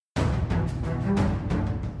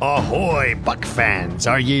Ahoy, Buck fans!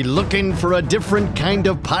 Are ye looking for a different kind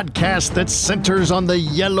of podcast that centers on the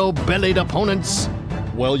yellow-bellied opponents?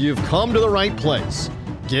 Well, you've come to the right place.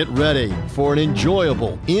 Get ready for an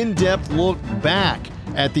enjoyable, in-depth look back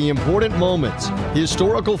at the important moments,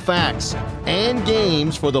 historical facts, and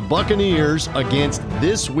games for the Buccaneers against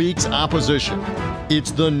this week's opposition. It's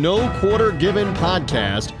the No Quarter Given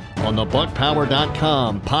podcast on the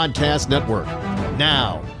BuckPower.com podcast network.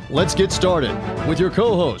 Now, let's get started with your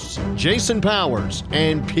co-hosts, Jason Powers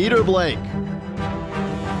and Peter Blake.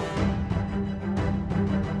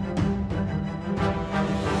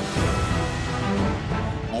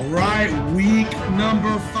 All right, week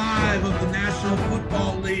number 5 of the National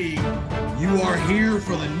Football League. You are here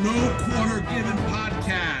for the No Quarter Given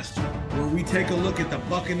podcast, where we take a look at the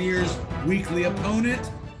Buccaneers' weekly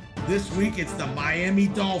opponent. This week, it's the Miami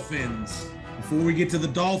Dolphins. Before we get to the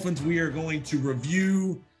Dolphins, we are going to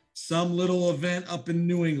review some little event up in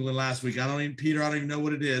New England last week. I don't even know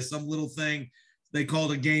what it is. Some little thing they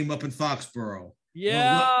called a game up in Foxborough.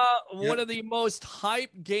 Yeah, Yep. one of the most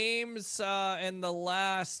hype games in the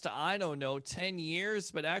last, 10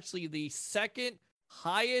 years, but actually the second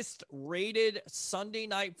highest rated Sunday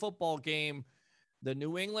night football game, the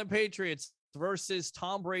New England Patriots versus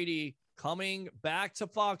Tom Brady coming back to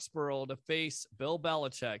Foxborough to face Bill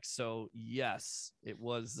Belichick. So yes, it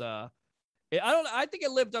was, I think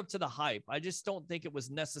it lived up to the hype. I just don't think it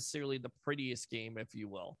was necessarily the prettiest game, if you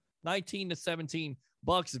will. 19-17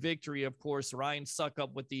 Bucks victory. Of course, Ryan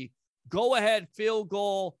Succop with the go-ahead field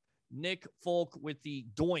goal. Nick Folk with the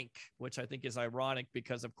doink, which I think is ironic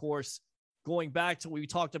because, of course, going back to we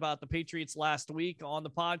talked about the Patriots last week on the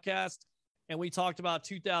podcast, and we talked about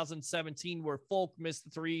 2017 where Folk missed the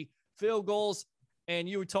 3 field goals, and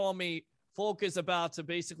you were telling me Folk is about to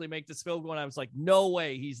basically make this field goal, and I was like, no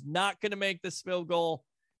way, he's not going to make this field goal,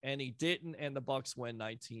 and he didn't, and the Bucks win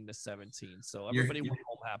 19-17. So everybody went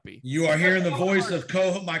home happy. You are hearing the voice of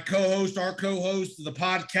our co-host of the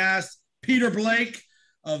podcast, Peter Blake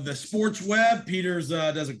of the Sports Web. Peter's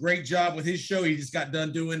does a great job with his show. He just got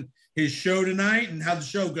done doing his show tonight, and how'd the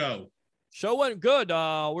show go? Show went good.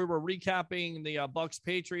 We were recapping the Bucks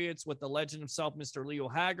Patriots with the legend himself, Mr. Leo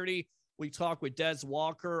Haggerty. We talked with Des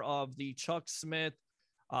Walker of the Chuck Smith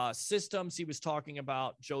systems. He was talking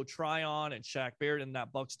about Joe Tryon and Shaq Barrett in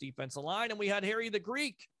that Bucks defensive line. And we had Harry the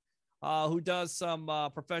Greek, who does some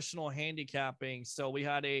professional handicapping. So we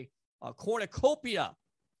had a cornucopia,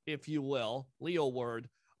 if you will, Leo word,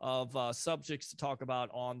 of subjects to talk about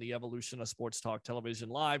on the evolution of Sports Talk Television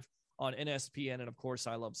Live on NSPN. And, of course,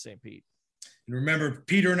 I Love St. Pete. And remember,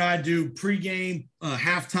 Peter and I do pregame,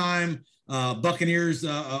 halftime, Buccaneers,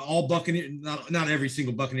 all Buccaneers, not every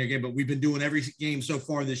single Buccaneer game, but we've been doing every game so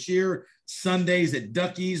far this year. Sundays at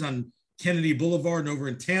Ducky's on Kennedy Boulevard and over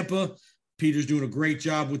in Tampa. Peter's doing a great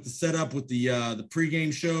job with the setup with the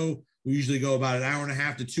pregame show. We usually go about an hour and a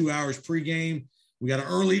half to 2 hours pregame. We got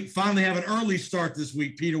finally have an early start this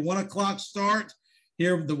week, Peter. 1 o'clock start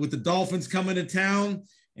here with the Dolphins coming to town.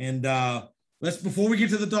 And before we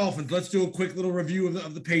get to the Dolphins, let's do a quick little review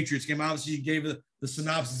of the Patriots game. Obviously, you gave the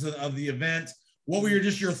synopsis of the event. What were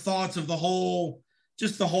your thoughts of the whole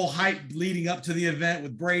hype leading up to the event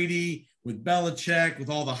with Brady, with Belichick, with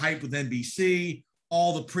all the hype with NBC,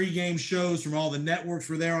 all the pregame shows from all the networks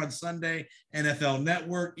were there on Sunday, NFL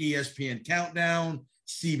Network, ESPN Countdown,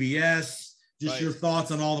 CBS. Just Right. Your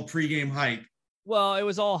thoughts on all the pregame hype. Well, it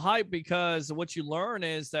was all hype because what you learn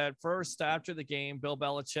is that first after the game, Bill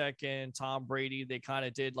Belichick and Tom Brady, they kind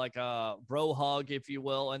of did like a bro hug, if you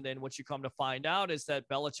will. And then what you come to find out is that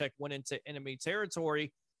Belichick went into enemy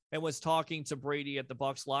territory and was talking to Brady at the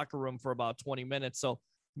Bucs locker room for about 20 minutes. So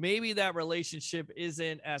maybe that relationship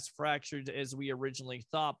isn't as fractured as we originally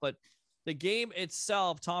thought. But the game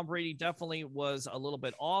itself, Tom Brady definitely was a little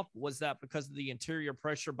bit off. Was that because of the interior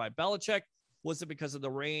pressure by Belichick? Was it because of the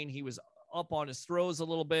rain? He was up on his throws a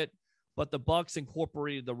little bit, but the Bucs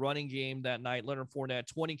incorporated the running game that night. Leonard Fournette,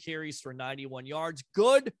 20 carries for 91 yards.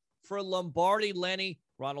 Good for Lombardi Lenny.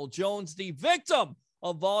 Ronald Jones, the victim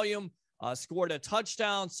of volume, scored a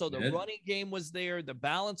touchdown. So the running game was there. The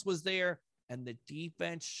balance was there. And the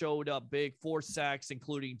defense showed up big. 4 sacks,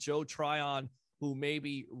 including Joe Tryon, who may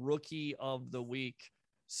be rookie of the week.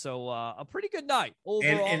 So a pretty good night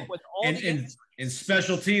overall. And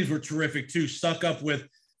special teams were terrific too. Stuck up with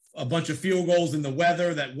a bunch of field goals in the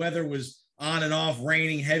weather. That weather was on and off,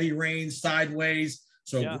 raining, heavy rain, sideways.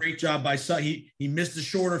 So Great job by he missed the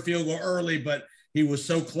shorter field goal early, but he was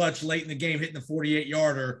so clutch late in the game, hitting the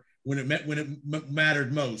 48-yarder when it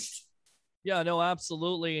mattered most. Yeah, no,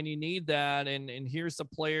 absolutely. And you need that. And here's a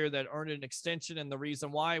player that earned an extension. And the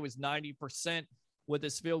reason why it was 90% with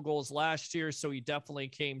his field goals last year, so he definitely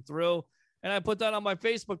came through. And I put that on my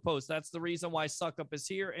Facebook post. That's the reason why Suckup is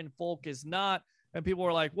here and Folk is not. And people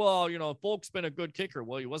were like, well, Folk's been a good kicker.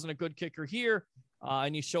 Well, he wasn't a good kicker here.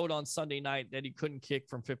 And he showed on Sunday night that he couldn't kick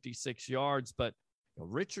from 56 yards. But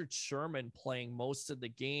Richard Sherman playing most of the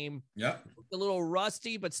game. Yeah. A little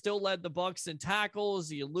rusty, but still led the Bucks in tackles.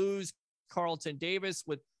 You lose Carlton Davis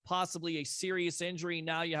with possibly a serious injury.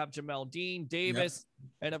 Now you have Jamel Dean, Davis,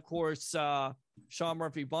 and of course, Sean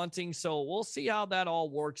Murphy Bunting. So we'll see how that all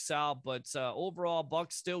works out. But overall,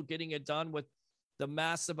 Bucks still getting it done with the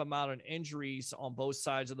massive amount of injuries on both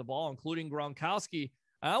sides of the ball, including Gronkowski.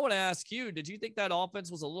 And I want to ask you, did you think that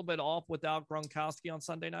offense was a little bit off without Gronkowski on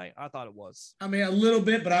Sunday night? I thought it was. I mean, a little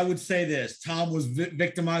bit, but I would say this. Tom was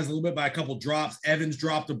victimized a little bit by a couple drops. Evans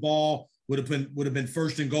dropped the ball, would have been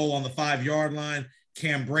first and goal on the 5-yard line.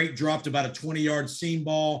 Cam Brate dropped about a 20-yard seam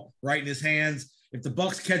ball right in his hands. If the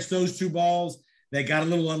Bucks catch those two balls, they got a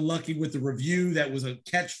little unlucky with the review. That was a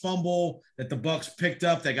catch fumble that the Bucks picked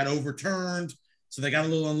up that got overturned. So they got a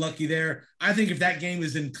little unlucky there. I think if that game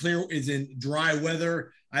is in dry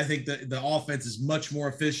weather, I think the offense is much more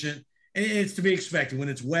efficient. And it's to be expected. When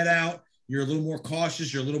it's wet out, you're a little more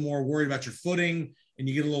cautious. You're a little more worried about your footing, and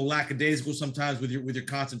you get a little lackadaisical sometimes with your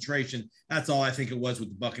concentration. That's all I think it was with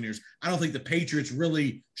the Buccaneers. I don't think the Patriots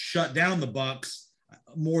really shut down the Bucks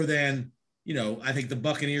more than, I think the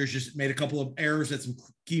Buccaneers just made a couple of errors at some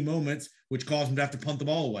key moments, which caused them to have to punt the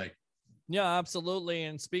ball away. Yeah, absolutely.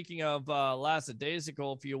 And speaking of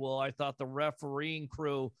lackadaisical, if you will, I thought the refereeing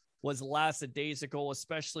crew was lackadaisical,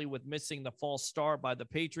 especially with missing the false start by the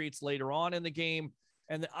Patriots later on in the game.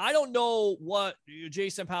 And I don't know what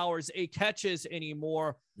Jason Powers catches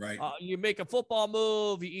anymore. Right. You make a football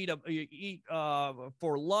move, you eat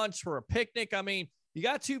for lunch, for a picnic. I mean, you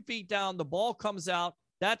got 2 feet down, the ball comes out.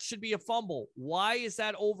 That should be a fumble. Why is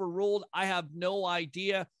that overruled? I have no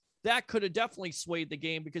idea. That could have definitely swayed the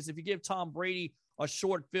game, because if you give Tom Brady a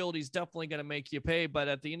short field, he's definitely going to make you pay. But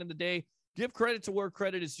at the end of the day, give credit to where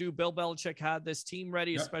credit is due. Bill Belichick had this team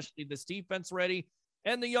ready, especially this defense ready.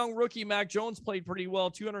 And the young rookie, Mac Jones, played pretty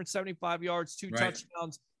well, 275 yards, 2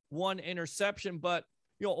 touchdowns, 1 interception. But,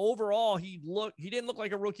 overall, he didn't look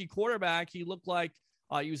like a rookie quarterback. He looked like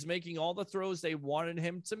he was making all the throws they wanted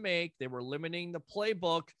him to make. They were limiting the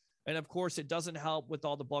playbook. And, of course, it doesn't help with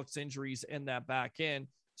all the Bucs injuries in that back end.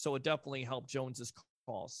 So it definitely helped Jones's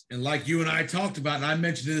calls. And like you and I talked about, and I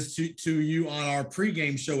mentioned this to you on our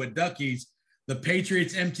pregame show at Ducky's, the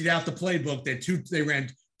Patriots emptied out the playbook. They ran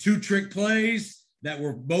 2 trick plays that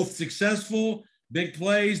were both successful, big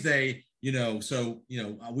plays. We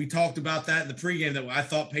talked about that in the pregame, that I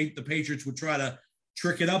thought the Patriots would try to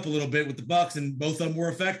trick it up a little bit with the Bucs, and both of them were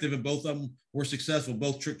effective and both of them were successful,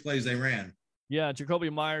 both trick plays they ran. Yeah, Jacoby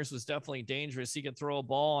Myers was definitely dangerous. He can throw a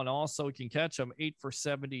ball and also can catch them 8 for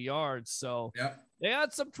 70 yards. So they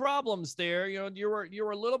had some problems there. You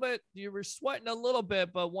were sweating a little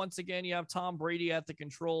bit, but once again, you have Tom Brady at the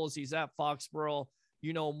controls. He's at Foxborough.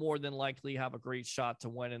 More than likely have a great shot to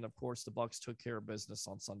win. And of course, the Bucs took care of business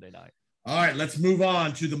on Sunday night. All right, let's move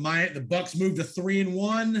on to the Bucs moved to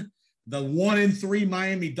 3-1. The 1-3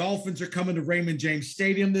 Miami Dolphins are coming to Raymond James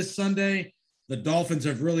Stadium this Sunday. The Dolphins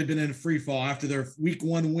have really been in a free fall after their week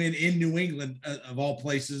 1 win in New England, of all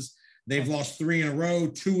places. They've lost 3 in a row.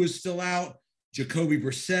 2 is still out. Jacoby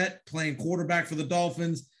Brissett playing quarterback for the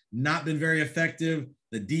Dolphins, not been very effective.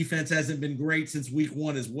 The defense hasn't been great since week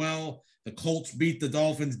 1 as well. The Colts beat the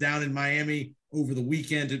Dolphins down in Miami over the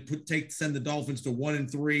weekend to send the Dolphins to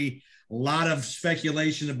 1-3. A lot of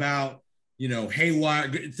speculation about, haywire.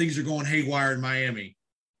 Things are going haywire in Miami.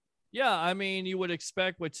 Yeah, I mean, you would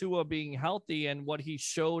expect with Tua being healthy and what he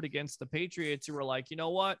showed against the Patriots, you were like, you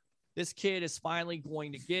know what? This kid is finally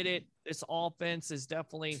going to get it. This offense is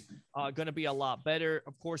definitely going to be a lot better.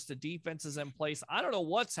 Of course, the defense is in place. I don't know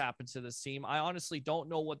what's happened to this team. I honestly don't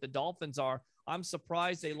know what the Dolphins are. I'm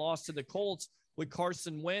surprised they lost to the Colts with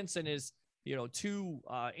Carson Wentz and his, 2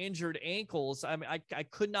 injured ankles. I mean, I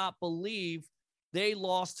could not believe they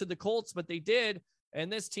lost to the Colts, but they did. And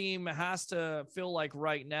this team has to feel like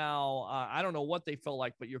right now, I don't know what they feel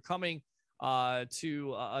like, but you're coming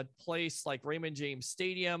to a place like Raymond James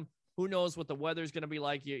Stadium. Who knows what the weather is going to be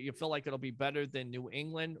like? You feel like it'll be better than New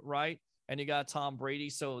England, right? And you got Tom Brady.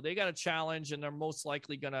 So they got a challenge, and they're most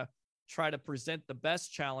likely going to try to present the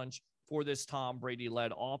best challenge for this Tom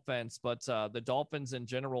Brady-led offense. But the Dolphins in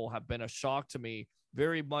general have been a shock to me,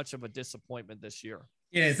 very much of a disappointment this year.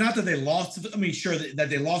 Yeah, it's not that they lost. Sure that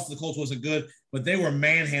they lost to the Colts wasn't good, but they were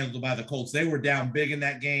manhandled by the Colts. They were down big in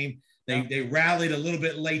that game. They rallied a little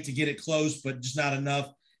bit late to get it close, but just not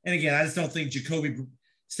enough. And again, I just don't think Jacoby –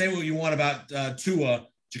 say what you want about Tua.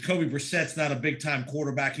 Jacoby Brissett's not a big-time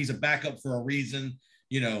quarterback. He's a backup for a reason.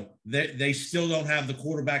 They still don't have the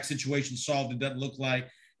quarterback situation solved, it doesn't look like.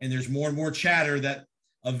 And there's more and more chatter that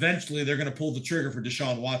eventually they're going to pull the trigger for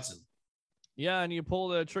Deshaun Watson. Yeah, and you pull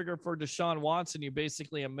the trigger for Deshaun Watson, you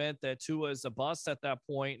basically admit that Tua is a bust at that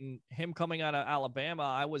point. And him coming out of Alabama,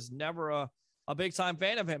 I was never a big-time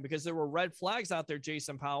fan of him because there were red flags out there,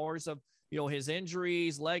 Jason Powers, of his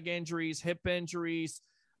injuries, leg injuries, hip injuries.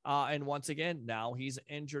 And once again, now he's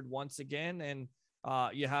injured once again. And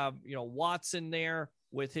you have, Watson there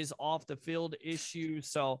with his off the field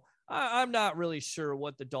issues. So I'm not really sure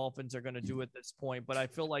what the Dolphins are going to do at this point, but I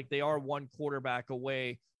feel like they are one quarterback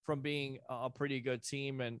away from being a pretty good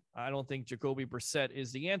team. And I don't think Jacoby Brissett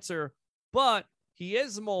is the answer, but he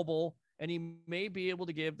is mobile and he may be able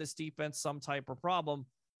to give this defense some type of problem.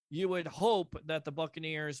 You would hope that the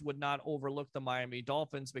Buccaneers would not overlook the Miami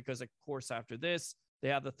Dolphins because, of course, after this, they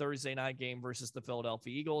have the Thursday night game versus the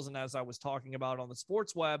Philadelphia Eagles. And as I was talking about on the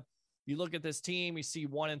sports web, you look at this team, you see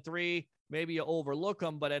 1-3, maybe you overlook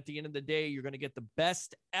them, but at the end of the day, you're going to get the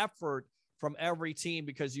best effort from every team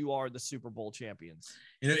because you are the Super Bowl champions.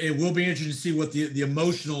 It will be interesting to see what the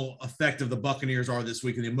emotional effect of the Buccaneers are this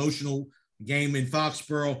week. And the emotional game in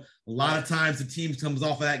Foxborough, a lot of times the team comes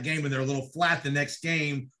off of that game and they're a little flat the next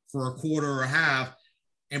game for a quarter or a half.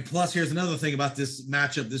 And plus, here's another thing about this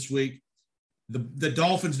matchup this week. The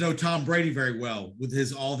Dolphins know Tom Brady very well with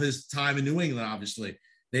all his time in New England, obviously.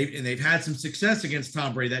 They've had some success against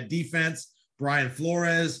Tom Brady. That defense, Brian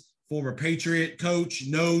Flores, former Patriot coach,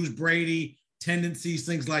 knows Brady, tendencies,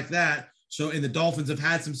 things like that. And the Dolphins have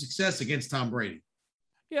had some success against Tom Brady.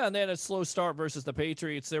 Yeah, and they had a slow start versus the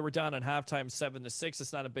Patriots. They were down at halftime 7-6.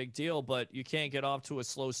 It's not a big deal, but you can't get off to a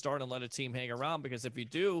slow start and let a team hang around because if you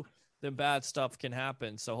do, then bad stuff can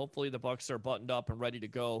happen. So hopefully the Bucs are buttoned up and ready to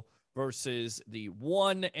go versus the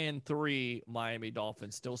 1-3 Miami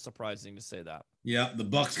Dolphins. Still surprising to say that. Yeah, the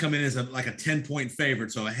Bucs come in as like a 10-point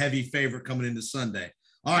favorite, so a heavy favorite coming into Sunday.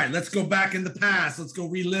 All right, let's go back in the past. Let's go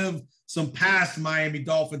relive some past Miami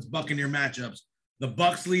Dolphins Buccaneer matchups. The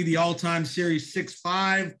Bucs lead the all-time series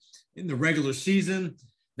 6-5 in the regular season.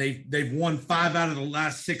 They've won 5 out of the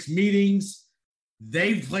last 6 meetings.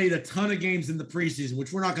 They've played a ton of games in the preseason,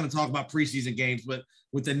 which we're not going to talk about preseason games, but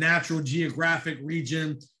with the natural geographic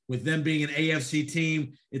region, with them being an AFC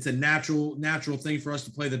team, it's a natural thing for us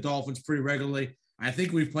to play the Dolphins pretty regularly. I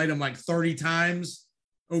think we've played them like 30 times,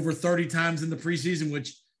 over 30 times in the preseason,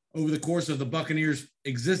 which over the course of the Buccaneers'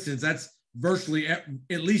 existence, that's virtually at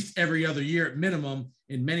least every other year at minimum,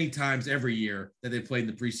 and many times every year that they played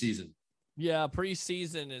in the preseason. Yeah,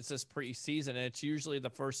 preseason is just preseason. And it's usually the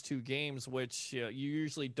first 2 games, which you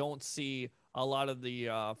usually don't see a lot of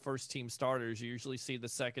the first team starters. You usually see the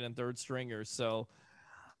second and third stringers. So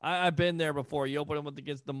I've been there before. You open them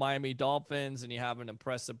against the Miami Dolphins and you have an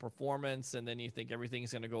impressive performance and then you think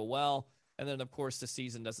everything's going to go well. And then, of course, the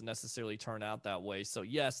season doesn't necessarily turn out that way. So,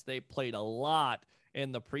 yes, they played a lot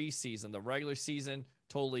in the preseason. The regular season,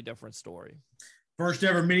 totally different story. First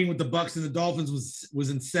ever meeting with the Bucs and the Dolphins was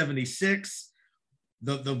in 76.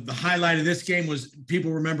 The highlight of this game was,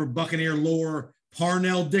 people remember Buccaneer lore,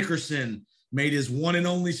 Parnell Dickerson made his one and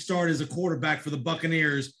only start as a quarterback for the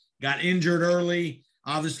Buccaneers, got injured early,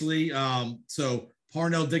 obviously. So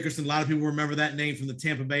Parnell Dickerson, a lot of people remember that name from the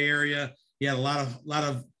Tampa Bay area. He had a lot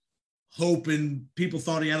of hope and people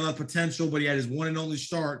thought he had a lot of potential, but he had his one and only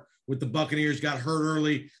start with the Buccaneers, got hurt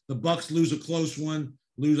early. The Bucs lose a close one.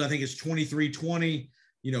 I think it's 23-20.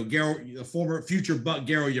 The former future Buck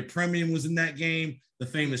Garo Yepremian was in that game, the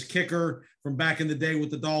famous kicker from back in the day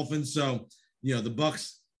with the Dolphins. So, the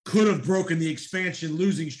Bucs could have broken the expansion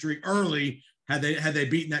losing streak early had they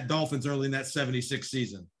beaten that Dolphins early in that 76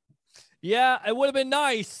 season. Yeah, it would have been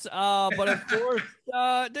nice, but of course,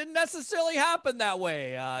 it didn't necessarily happen that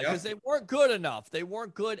way because they weren't good enough. They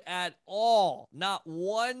weren't good at all, not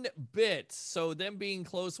one bit. So them being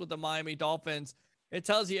close with the Miami Dolphins, it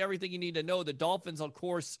tells you everything you need to know. The Dolphins, of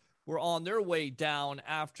course, were on their way down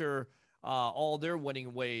after all their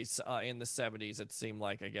winning ways in the 70s, it seemed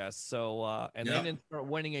like, I guess. So, and they didn't start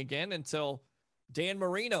winning again until Dan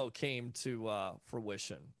Marino came to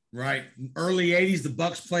fruition. Right. Early 80s, the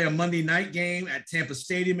Bucs play a Monday night game at Tampa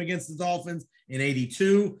Stadium against the Dolphins in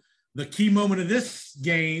 82. The key moment of this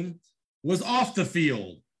game was off the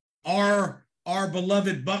field. Our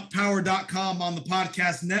beloved BuckPower.com on the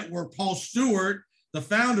podcast network, Paul Stewart, the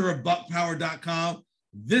founder of BuckPower.com,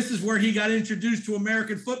 this is where he got introduced to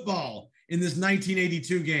American football in this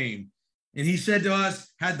 1982 game. And he said to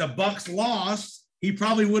us, had the Bucs lost, he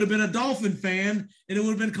probably would have been a Dolphin fan, and it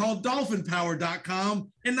would have been called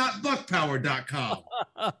dolphinpower.com and not buckpower.com.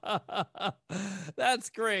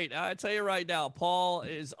 That's great. I tell you right now, Paul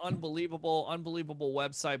is unbelievable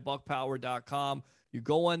website, buckpower.com. You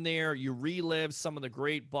go in there, you relive some of the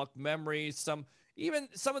great Buck memories, even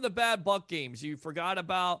some of the bad Buck games you forgot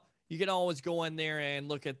about. You can always go in there and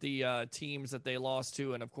look at the teams that they lost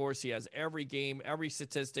to. And of course, he has every game, every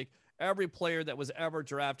statistic, every player that was ever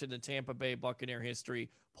drafted in Tampa Bay Buccaneer history.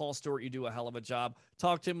 Paul Stewart, you do a hell of a job.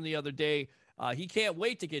 Talked to him the other day. He can't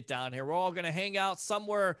wait to get down here. We're all going to hang out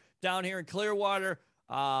somewhere down here in Clearwater.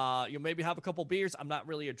 You'll maybe have a couple beers. I'm not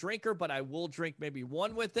really a drinker, but I will drink maybe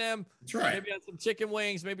one with him. That's right. Maybe have some chicken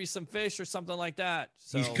wings, maybe some fish or something like that.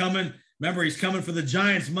 So he's coming. Remember, he's coming for the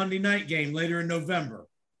Giants Monday night game later in November.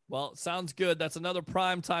 Well, sounds good. That's another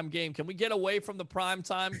primetime game. Can we get away from the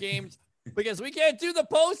primetime games? Because we can't do the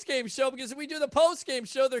post-game show, because if we do the post-game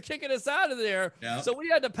show, they're kicking us out of there. Yep. So we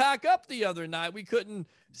had to pack up the other night. We couldn't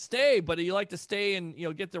stay, but you like to stay and,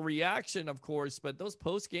 get the reaction, of course. But those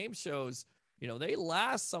post-game shows, they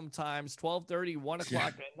last sometimes 12:30, 1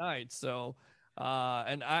 o'clock at night. So,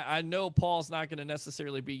 and I know Paul's not going to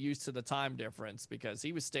necessarily be used to the time difference, because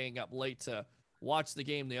he was staying up late to watch the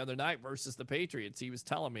game the other night versus the Patriots. He was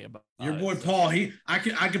telling me about your boy Paul. I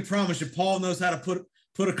can promise you, Paul knows how to put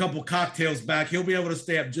a couple cocktails back. He'll be able to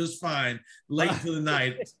stay up just fine late into the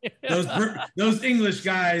night. Those English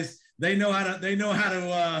guys, they know how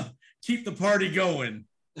to keep the party going.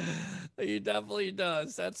 He definitely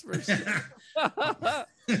does. That's for sure.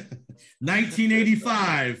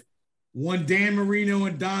 1985, when Dan Marino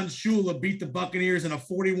and Don Shula beat the Buccaneers in a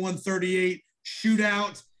 41-38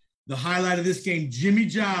 shootout. The highlight of this game, Jimmy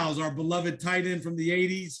Giles, our beloved tight end from the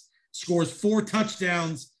 80s, scores 4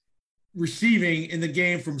 touchdowns receiving in the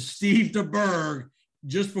game from Steve DeBerg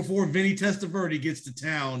just before Vinny Testaverde gets to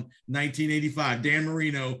town, 1985. Dan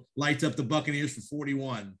Marino lights up the Buccaneers for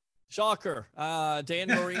 41. Shocker. Dan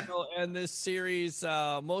Marino and this series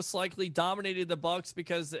most likely dominated the Bucs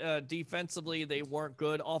because defensively they weren't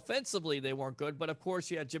good. Offensively they weren't good. But, of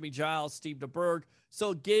course, you had Jimmy Giles, Steve DeBerg.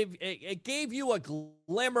 So it gave you a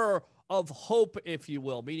glimmer of hope, if you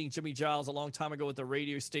will, meeting Jimmy Giles a long time ago at the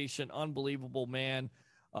radio station. Unbelievable man.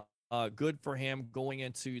 Good for him going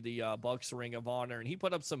into the Bucs Ring of Honor. And he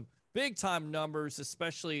put up some big-time numbers,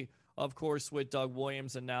 especially, of course, with Doug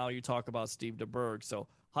Williams. And now you talk about Steve DeBerg. So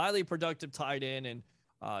highly productive tight end in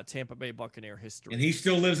Tampa Bay Buccaneer history. And he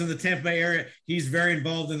still lives in the Tampa Bay area. He's very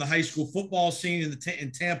involved in the high school football scene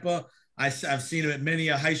in Tampa. I've seen him at many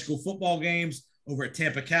high school football games over at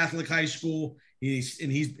Tampa Catholic High School. He's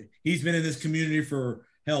been in this community for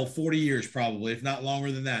 40 years probably, if not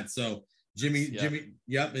longer than that. So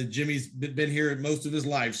Jimmy's been here most of his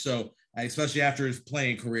life. So especially after his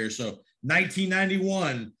playing career. So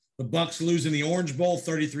 1991, the Bucs lose in the Orange Bowl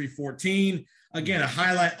 33-14. Again, a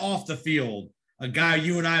highlight off the field. A guy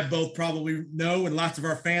you and I both probably know, and lots of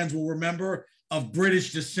our fans will remember, of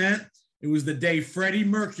British descent. It was the day Freddie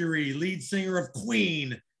Mercury, lead singer of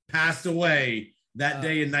Queen, passed away that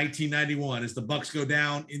day in 1991 as the Bucs go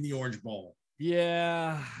down in the Orange Bowl.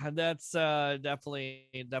 Yeah, that's definitely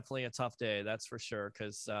a tough day. That's for sure.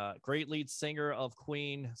 Because great lead singer of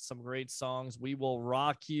Queen, some great songs. We Will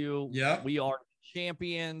Rock You. Yeah, We Are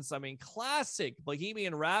Champions. I mean, classic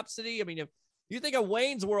Bohemian Rhapsody. I mean, if you think of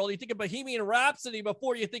Wayne's World, you think of Bohemian Rhapsody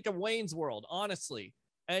before you think of Wayne's World, honestly.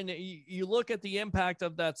 And you look at the impact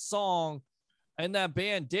of that song. And that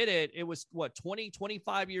band did it. It was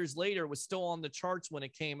 25 years later, it was still on the charts when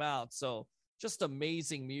it came out. So just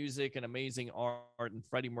amazing music and amazing art. And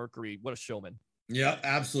Freddie Mercury, what a showman. Yeah,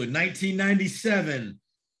 absolutely. 1997.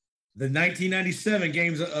 The 1997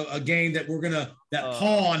 game's a game that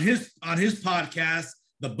Paul on his podcast,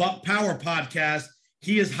 the Buck Power podcast,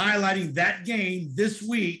 he is highlighting that game this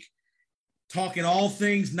week, talking all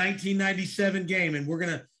things 1997 game. And we're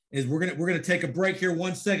gonna take a break here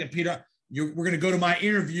 1 second, Peter. We're going to go to my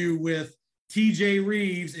interview with TJ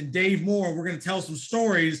Reeves and Dave Moore. We're going to tell some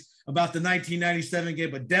stories about the 1997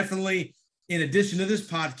 game, but definitely in addition to this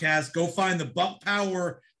podcast, go find the Buck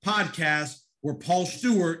Power podcast where Paul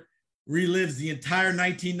Stewart relives the entire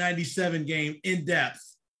 1997 game in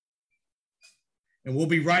depth. And we'll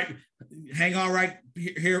be right. Hang on right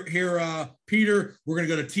here, Peter. We're going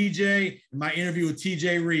to go to TJ and my interview with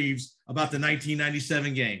TJ Reeves about the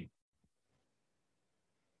 1997 game.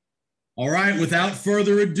 All right, without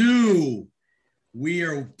further ado, we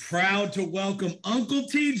are proud to welcome Uncle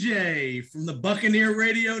TJ from the Buccaneer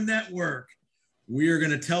Radio Network. We are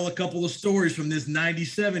going to tell a couple of stories from this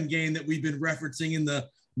 97 game that we've been referencing in the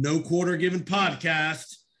No Quarter Given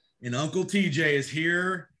podcast. And Uncle TJ is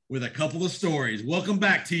here with a couple of stories. Welcome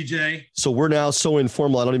back, TJ. So we're now so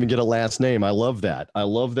informal, I don't even get a last name. I love that. I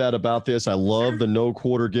love that about this. I love the No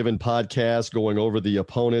Quarter Given podcast going over the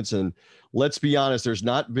opponents. And let's be honest, there's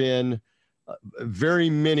not been very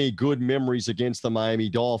many good memories against the Miami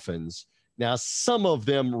Dolphins. Now, some of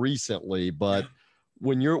them recently, but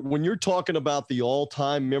when you're talking about the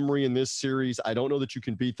all-time memory in this series, I don't know that you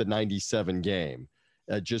can beat the 97 game.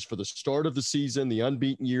 Just for the start of the season, the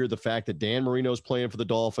unbeaten year, the fact that Dan Marino's playing for the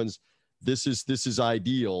Dolphins, this is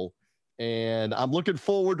ideal. And I'm looking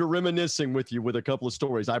forward to reminiscing with you with a couple of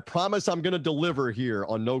stories. I promise I'm going to deliver here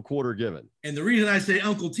on No Quarter Given. And the reason I say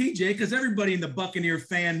Uncle TJ, because everybody in the Buccaneer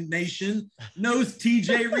fan nation knows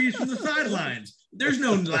TJ Reeves from the sidelines. There's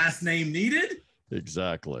no last name needed.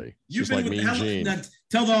 Exactly. You've Just been like with, Mean Gene.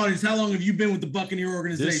 Tell the audience, how long have you been with the Buccaneer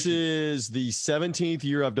organization? This is the 17th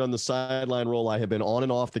year I've done the sideline role. I have been on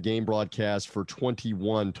and off the game broadcast for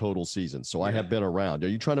 21 total seasons. So I have been around. Are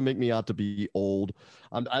you trying to make me out to be old?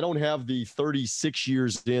 I don't have the 36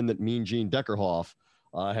 years in that Mean Gene Deckerhoff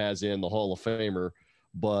has in, the Hall of Famer.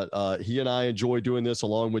 But he and I enjoy doing this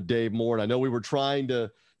along with Dave Moore. And I know we were trying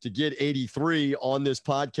to get 83 on this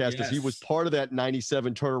podcast because he was part of that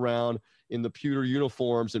 97 turnaround in the pewter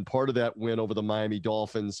uniforms and part of that win over the Miami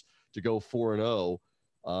Dolphins to go 4-0.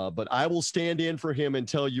 But I will stand in for him and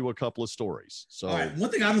tell you a couple of stories. So, all right, one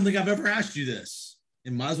thing I don't think I've ever asked you this,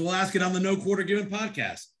 and might as well ask it on the No Quarter Given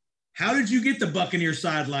podcast. How did you get the Buccaneer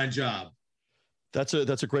sideline job? That's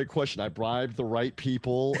a great question. I bribed the right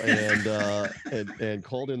people and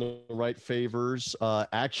called in the right favors.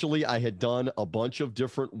 Actually, I had done a bunch of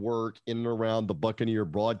different work in and around the Buccaneer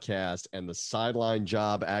broadcast, and the sideline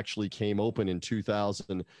job actually came open in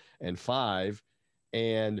 2005.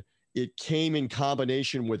 And it came in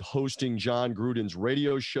combination with hosting John Gruden's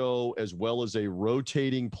radio show, as well as a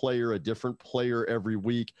rotating player, a different player every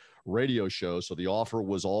week radio show. So the offer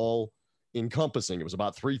was all encompassing. It was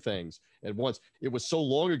about three things at once. It was so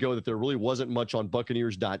long ago that there really wasn't much on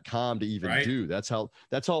Buccaneers.com to even do. That's how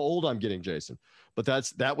old I'm getting, Jason. But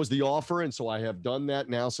that was the offer. And so I have done that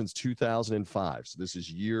now since 2005. So this is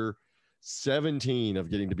year 17 of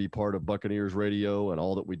getting to be part of Buccaneers radio and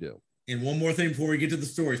all that we do. And one more thing before we get to the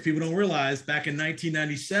stories. People don't realize back in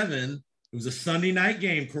 1997, it was a Sunday night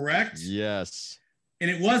game, correct? Yes. And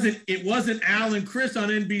it wasn't Al and Chris on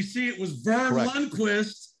NBC. It was Vern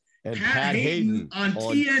Lundquist and Pat Hayden on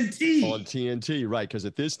TNT. On TNT, right. Because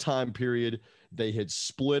at this time period, they had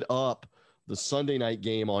split up the Sunday night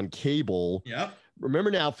game on cable. Yep.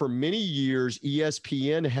 Remember now, for many years,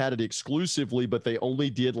 ESPN had it exclusively, but they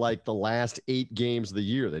only did like the last 8 games of the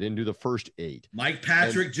year. They didn't do the first 8. Mike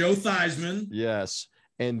Patrick, Joe Theismann. Yes.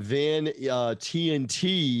 And then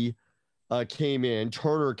TNT came in,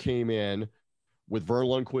 Turner came in with Vern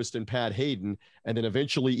Lundquist and Pat Hayden, and then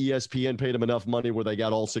eventually ESPN paid them enough money where they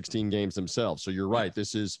got all 16 games themselves. So you're right.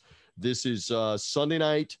 This is Sunday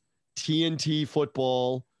night TNT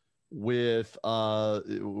football with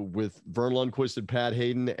Vern Lundquist and Pat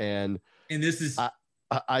Hayden, and this is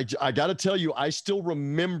I got to tell you, I still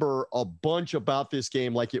remember a bunch about this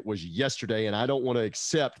game like it was yesterday, and I don't want to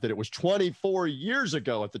accept that it was 24 years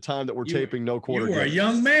ago at the time that we're taping No Quarter Given. You were a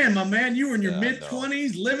young man, my man. You were in your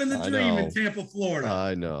mid-20s, living the dream in Tampa, Florida.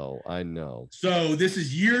 I know. So this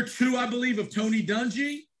is year 2, I believe, of Tony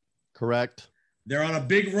Dungy. Correct. They're on a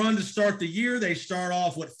big run to start the year. They start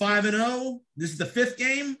off with 5-0. This is the 5th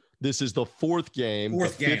game? This is the 4th game. The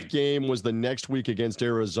 5th game was the next week against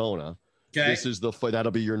Arizona. Okay. This is that'll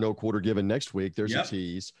be your No Quarter Given next week. There's a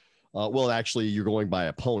tease. Well, actually, you're going by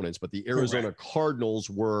opponents, but the Arizona Cardinals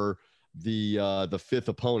were the 5th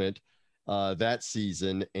opponent that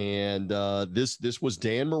season, and this was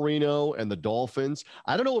Dan Marino and the Dolphins.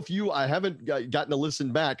 I don't know if I haven't gotten to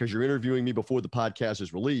listen back because you're interviewing me before the podcast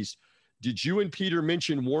is released. Did you and Peter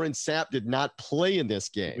mention Warren Sapp did not play in this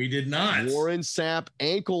game? We did not. Warren Sapp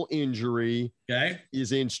ankle injury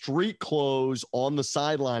is in street clothes on the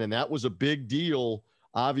sideline, and that was a big deal,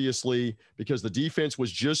 obviously, because the defense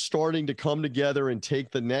was just starting to come together and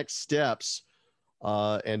take the next steps.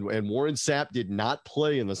 And Warren Sapp did not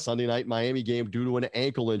play in the Sunday night Miami game due to an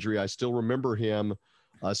ankle injury. I still remember him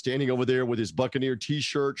standing over there with his Buccaneer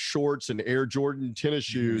T-shirt, shorts, and Air Jordan tennis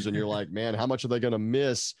shoes. And you're like, man, how much are they going to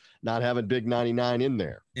miss not having Big 99 in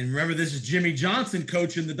there? And remember, this is Jimmy Johnson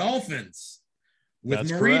coaching the Dolphins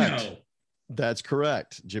with Marino. Correct. That's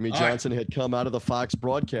correct. Jimmy Johnson had come out of the Fox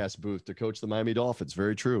broadcast booth to coach the Miami Dolphins.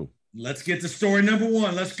 Very true. Let's get to story number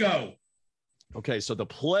 1. Let's go. Okay, so the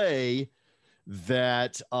play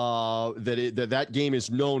that game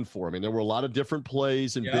is known for. I mean, there were a lot of different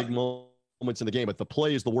plays and big moments in the game, but the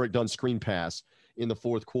play is the work done screen pass in the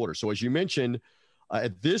 4th quarter. So as you mentioned,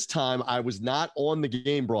 At this time, I was not on the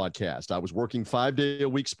game broadcast. I was working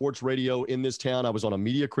 5-day-a-week sports radio in this town. I was on a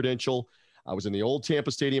media credential. I was in the old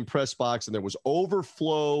Tampa Stadium press box, and there was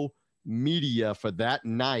overflow media for that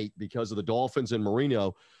night because of the Dolphins in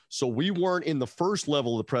Marino. So we weren't in the first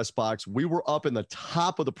level of the press box. We were up in the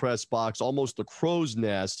top of the press box, almost the crow's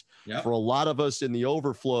nest. Yep. For a lot of us in the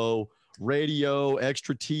overflow, radio,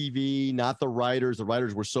 extra TV, not the writers. The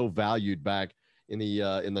writers were so valued back in the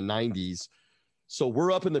 90s. So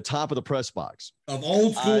we're up in the top of the press box of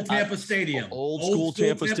old school Tampa Stadium. Old school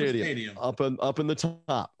Tampa Stadium. Up in the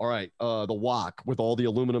top. All right. The walk with all the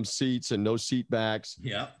aluminum seats and no seat backs.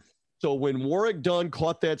 Yeah. So when Warrick Dunn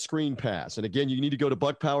caught that screen pass, and again, you need to go to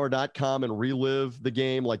buckpower.com and relive the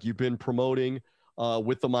game like you've been promoting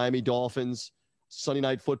with the Miami Dolphins. Sunday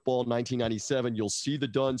Night Football 1997. You'll see the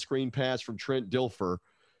Dunn screen pass from Trent Dilfer.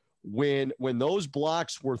 When those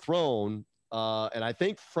blocks were thrown, and I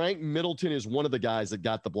think Frank Middleton is one of the guys that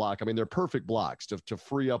got the block. I mean, they're perfect blocks to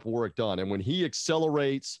free up Warrick Dunn. And when he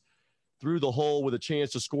accelerates through the hole with a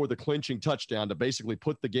chance to score the clinching touchdown to basically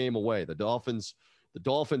put the game away, the Dolphins'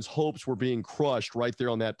 hopes were being crushed right there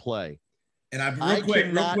on that play. And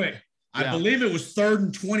real quick. I believe it was 3rd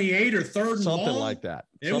and 28 or 3rd and something long. Like that.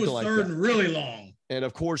 It was 3rd and really long. And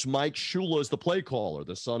of course, Mike Shula is the play caller,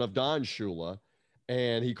 the son of Don Shula.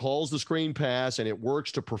 And he calls the screen pass, and it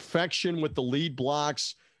works to perfection with the lead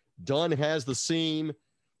blocks. Dunn has the seam.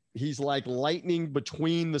 He's like lightning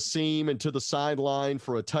between the seam and to the sideline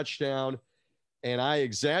for a touchdown. And I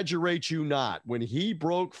exaggerate you not, when he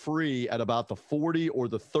broke free at about the 40 or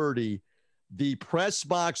the 30, the press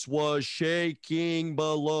box was shaking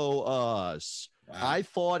below us. Wow. I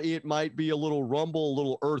thought it might be a little rumble, a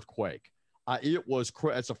little earthquake.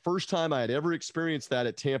 It's the first time I had ever experienced that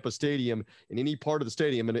at Tampa Stadium in any part of the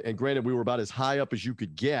stadium. And granted, we were about as high up as you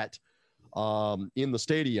could get in the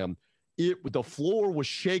stadium. The floor was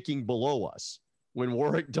shaking below us when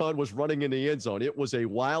Warrick Dunn was running in the end zone. It was a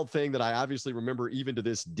wild thing that I obviously remember even to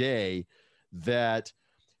this day, that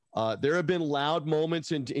there have been loud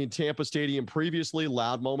moments in Tampa Stadium previously,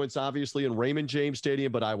 loud moments obviously in Raymond James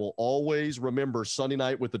Stadium, but I will always remember Sunday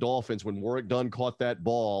night with the Dolphins when Warrick Dunn caught that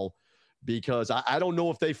ball, because I don't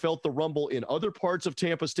know if they felt the rumble in other parts of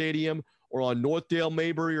Tampa Stadium or on Northdale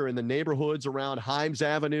Maybury or in the neighborhoods around Himes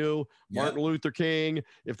Avenue, Martin Luther King,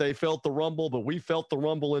 if they felt the rumble, but we felt the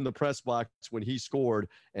rumble in the press box when he scored.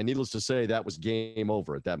 And needless to say, that was game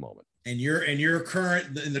over at that moment. And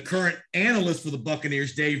the current analyst for the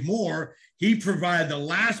Buccaneers, Dave Moore, he provided the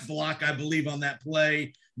last block, I believe, on that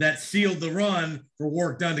play that sealed the run for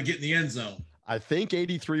Warrick Dunn to get in the end zone. I think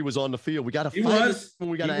 83 was on the field. We got to find him.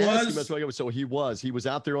 We got to ask him. That's what so he was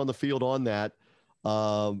out there on the field on that.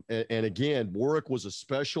 And again, Warrick was a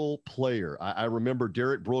special player. I remember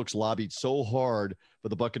Derek Brooks lobbied so hard for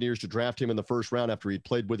the Buccaneers to draft him in the first round after he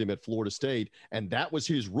played with him at Florida State. And that was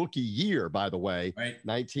his rookie year, by the way,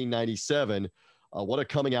 1997. What a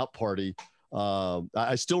coming out party.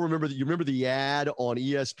 I still remember that. You remember the ad on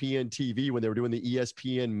ESPN TV when they were doing the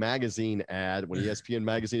ESPN magazine ad, when ESPN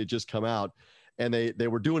magazine had just come out, and they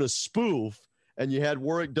were doing a spoof, and you had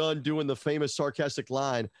Warrick Dunn doing the famous sarcastic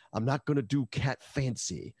line, "I'm not going to do cat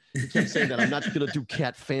fancy." He kept saying that, "I'm not going to do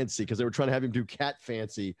cat fancy," because they were trying to have him do cat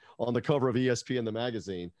fancy on the cover of ESPN, the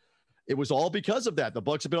magazine. It was all because of that. The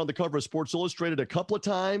Bucs have been on the cover of Sports Illustrated a couple of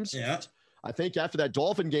times. Yeah. I think after that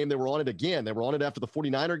Dolphin game, they were on it again. They were on it after the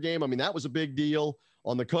 49er game. I mean, that was a big deal.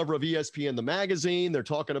 On the cover of ESPN, the magazine, they're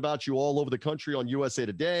talking about you all over the country on USA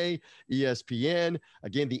Today, ESPN.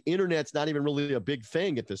 Again, the internet's not even really a big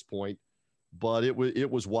thing at this point, but it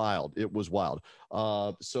was wild. It was wild.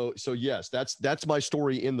 So yes, that's my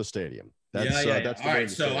story in the stadium. That's all right.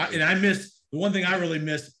 So I missed the one thing I really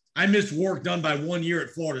missed. I missed Warrick Dunn by 1 year at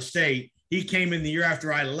Florida State. He came in the year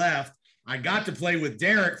after I left. I got to play with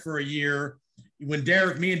Derek for a year. When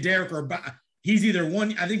me and Derek are about, he's either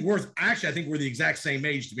one. I think we're the exact same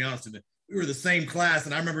age, to be honest with you. We were the same class.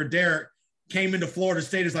 And I remember Derek came into Florida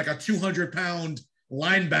State as like a 200-pound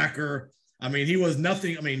linebacker. I mean, he was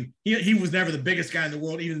nothing. I mean, he was never the biggest guy in the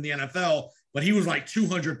world, even in the NFL, but he was like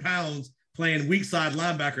 200 pounds playing weak side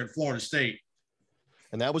linebacker at Florida State.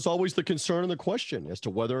 And that was always the concern and the question as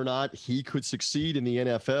to whether or not he could succeed in the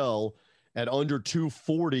NFL at under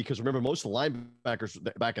 240, because remember, most of the linebackers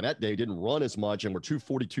back in that day didn't run as much and were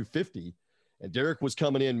 240, 250. And Derek was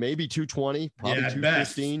coming in maybe 220, probably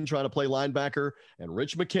 215, trying to play linebacker. And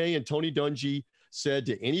Rich McKay and Tony Dungy said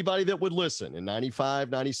to anybody that would listen in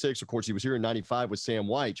 95, 96, of course, he was here in 95 with Sam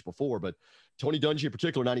Weich before, but Tony Dungy in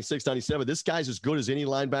particular, 96, 97, this guy's as good as any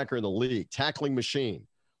linebacker in the league. Tackling machine.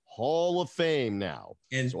 Hall of Fame now.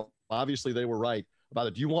 And so obviously they were right about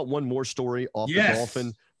it. Do you want one more story off the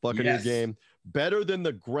Dolphin Buccaneer game? better than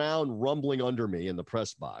the ground rumbling under me in the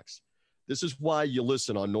press box. This is why you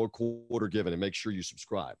listen on No Quarter Given and make sure you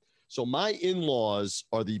subscribe. So my in-laws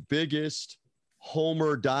are the biggest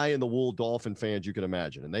homer die-in-the-wool Dolphin fans you can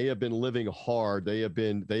imagine, and they have been living hard. They have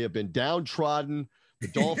been downtrodden. The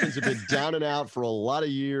Dolphins have been down and out for a lot of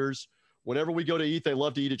years. Whenever we go to eat, they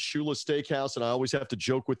love to eat at Shula's Steakhouse, and I always have to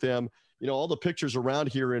joke with them. You know, all the pictures around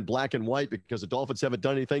here in black and white because the Dolphins haven't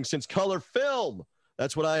done anything since color film.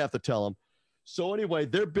 That's what I have to tell them. So anyway,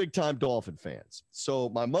 they're big-time Dolphin fans. So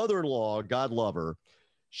my mother-in-law, God love her,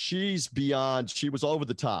 she was over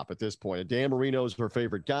the top at this point. And Dan Marino's her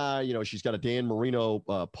favorite guy. You know, she's got a Dan Marino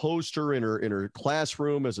poster in her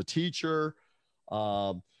classroom as a teacher.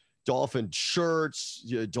 Dolphin shirts,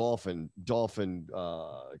 Dolphin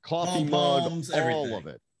coffee mug,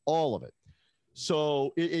 all of it.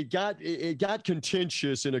 So it got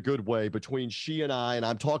contentious in a good way between she and I, and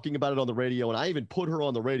I'm talking about it on the radio, and I even put her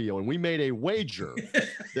on the radio, and we made a wager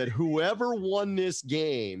that whoever won this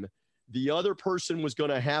game, the other person was going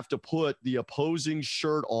to have to put the opposing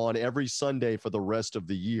shirt on every Sunday for the rest of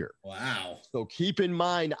the year. Wow. So keep in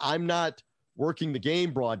mind, I'm not working the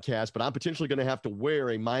game broadcast, but I'm potentially going to have to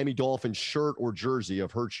wear a Miami Dolphins shirt or jersey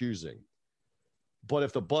of her choosing. But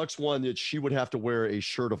if the Bucs won, that she would have to wear a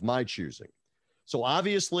shirt of my choosing. So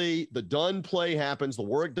obviously the done play happens, the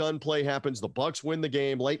Warwick Dunn play happens, the Bucs win the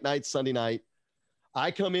game late night, Sunday night.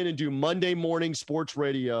 I come in and do Monday morning sports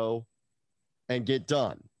radio and get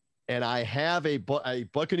done. And I have a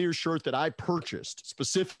Buccaneer shirt that I purchased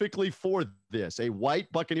specifically for this, a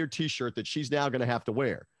white Buccaneer t-shirt that she's now going to have to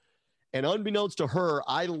wear. And unbeknownst to her,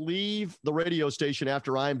 I leave the radio station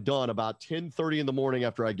after I'm done about 10:30 in the morning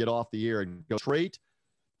after I get off the air and go straight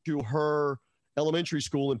to her elementary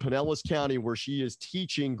school in Pinellas County where she is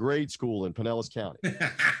teaching grade school in Pinellas County.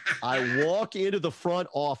 I walk into the front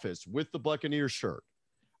office with the Buccaneer shirt.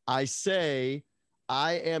 I say,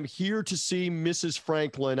 I am here to see Mrs.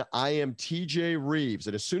 Franklin. I am TJ Reeves.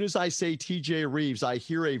 And as soon as I say TJ Reeves, I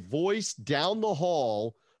hear a voice down the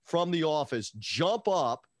hall from the office jump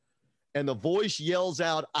up, and the voice yells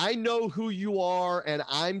out, I know who you are, and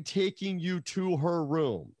I'm taking you to her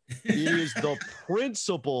room. It is the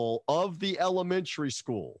principal of the elementary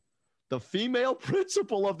school. The female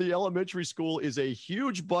principal of the elementary school is a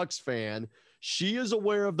huge Bucs fan. She is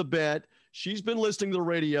aware of the bet. She's been listening to the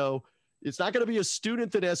radio. It's not going to be a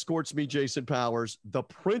student that escorts me, Jason Powers. The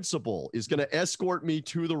principal is going to escort me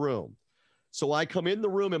to the room. So I come in the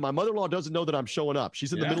room, and my mother-in-law doesn't know that I'm showing up.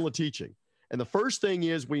 She's in the middle of teaching. And the first thing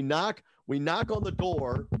is we knock on the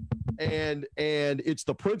door, and it's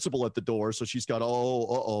the principal at the door. So she's got,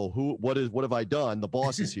 what have I done? The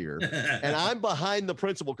boss is here. And I'm behind the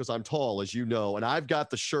principal because I'm tall, as you know, and I've got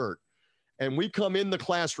the shirt. And we come in the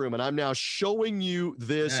classroom, and I'm now showing you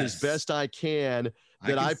this as best I can,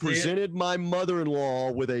 that I presented my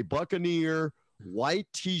mother-in-law with a Buccaneer white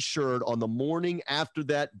t-shirt on the morning after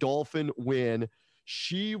that Dolphin win.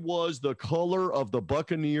 She was the color of the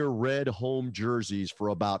Buccaneer red home jerseys for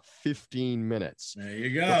about 15 minutes. There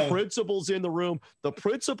you go. The principal's in the room. The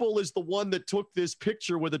principal is the one that took this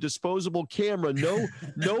picture with a disposable camera.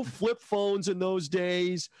 No flip phones in those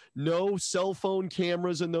days. No cell phone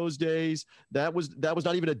cameras in those days. That was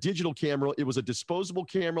not even a digital camera. It was a disposable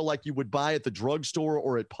camera like you would buy at the drugstore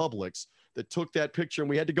or at Publix that took that picture, and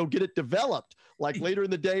we had to go get it developed like later in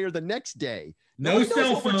the day or the next day. No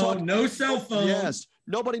cell phone. Yes.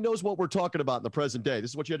 Nobody knows what we're talking about in the present day. This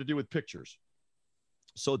is what you had to do with pictures.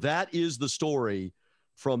 So that is the story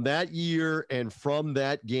from that year and from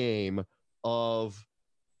that game of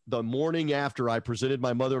the morning after I presented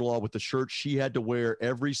my mother-in-law with the shirt she had to wear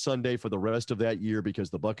every Sunday for the rest of that year because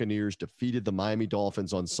the Buccaneers defeated the Miami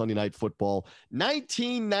Dolphins on Sunday Night Football.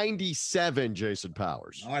 1997, Jason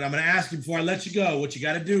Powers. All right, I'm going to ask you before I let you go, what you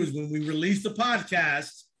got to do is when we release the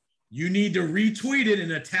podcast, you need to retweet it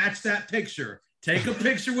and attach that picture. Take a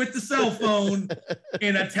picture with the cell phone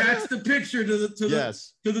and attach the picture to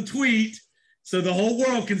the tweet so the whole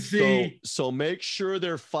world can see. So make sure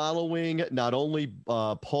they're following not only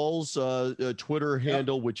Paul's Twitter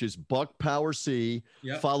handle, which is Buck Power C.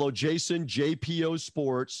 Follow Jason JPO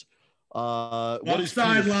Sports. What is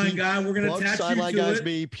sideline guy? We're gonna attach sideline you to guy it. Is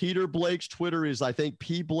me. Peter Blake's Twitter is I think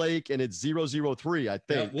P Blake and it's 003. I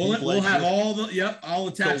think we'll have all the I'll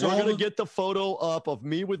attach. So we're gonna get the photo up of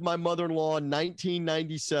me with my mother-in-law in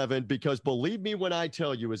 1997 because believe me when I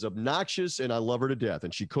tell you, as obnoxious and I love her to death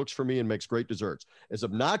and she cooks for me and makes great desserts. As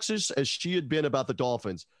obnoxious as she had been about the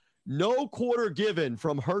Dolphins, no quarter given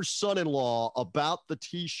from her son-in-law about the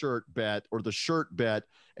t-shirt bet or the shirt bet,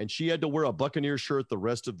 and she had to wear a Buccaneer shirt the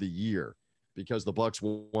rest of the year. because the Bucs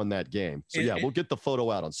won that game. So yeah, we'll get the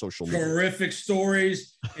photo out on social media. Terrific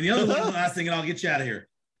stories. And the other one, last thing, and I'll get you out of here.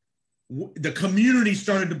 The community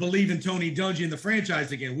started to believe in Tony Dungy and the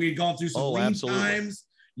franchise again. We had gone through some lean times.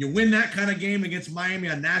 You win that kind of game against Miami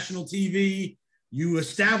on national TV, you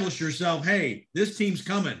establish yourself, hey, this team's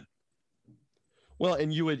coming. Well,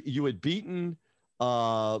 and you had beaten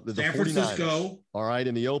the San 49ers, Francisco, all right,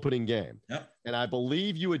 in the opening game. Yep. And I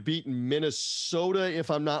believe you had beaten Minnesota,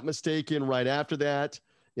 if I'm not mistaken, right after that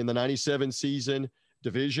in the 97 season.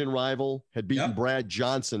 Division rival, had beaten Brad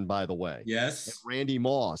Johnson, by the way. Yes. And Randy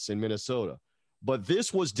Moss in Minnesota. But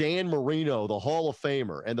this was Dan Marino, the Hall of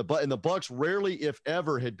Famer. And the Bucs rarely, if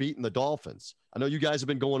ever, had beaten the Dolphins. I know you guys have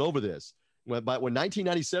been going over this. When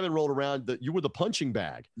 1997 rolled around, you were the punching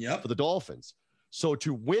bag for the Dolphins. So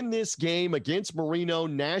to win this game against Marino,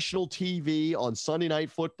 national TV on Sunday Night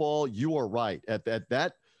Football, you are right. At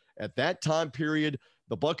that time period,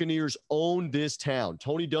 the Buccaneers owned this town.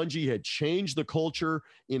 Tony Dungy had changed the culture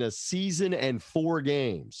in a season and 4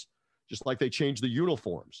 games, just like they changed the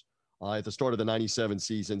uniforms at the start of the 97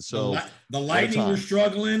 season. So the Lightning were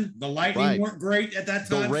struggling. The Lightning weren't great at that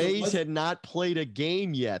time. The Rays had not played a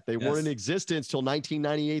game yet. They weren't in existence till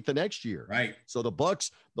 1998 the next year. Right. So the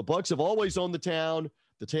Bucs have always owned the town,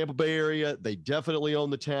 the Tampa Bay area. They definitely own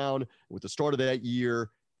the town with the start of that year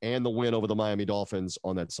and the win over the Miami Dolphins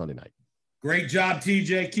on that Sunday night. Great job,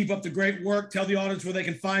 TJ. Keep up the great work. Tell the audience where they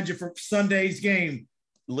can find you for Sunday's game.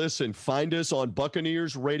 Listen, find us on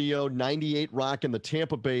Buccaneers Radio 98 Rock in the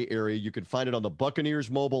Tampa Bay area. You can find it on the Buccaneers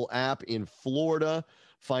mobile app in Florida.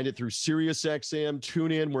 Find it through SiriusXM,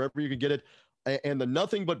 TuneIn, wherever you can get it. And the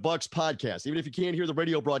Nothing But Bucs podcast. Even if you can't hear the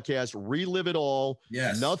radio broadcast, relive it all.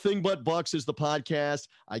 Yes. Nothing But Bucs is the podcast.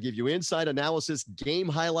 I give you inside analysis, game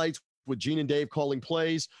highlights with Gene and Dave calling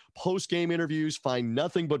plays, post-game interviews. Find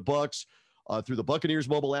Nothing But Bucs through the Buccaneers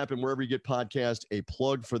mobile app and wherever you get podcasts. A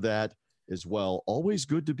plug for that as well. Always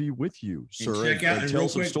good to be with you, sir, and tell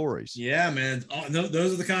some stories. Yeah, man.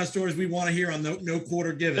 Those are the kind of stories we want to hear on No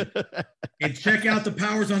Quarter Given. And check out the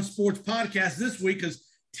Powers on Sports podcast this week, because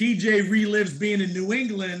TJ relives being in New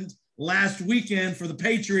England last weekend for the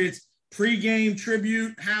Patriots. Pre-game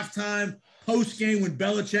tribute, halftime, post-game when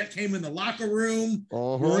Belichick came in the locker room.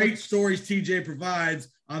 Great stories TJ provides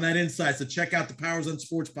on that insight. So check out the Powers on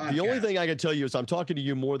Sports podcast. The only thing I can tell you is I'm talking to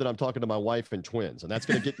you more than I'm talking to my wife and twins, and that's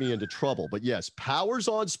going to get me into trouble. But yes, Powers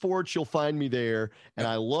on Sports, you'll find me there. And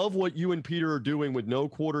I love what you and Peter are doing with No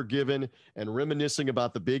Quarter Given and reminiscing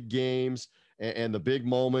about the big games and the big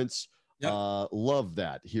moments. Love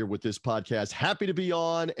that here with this podcast. Happy to be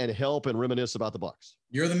on and help and reminisce about the Bucs.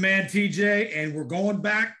 You're the man, TJ, and we're going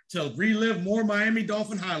back to relive more Miami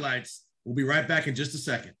Dolphin highlights. We'll be right back in just a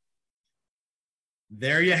second.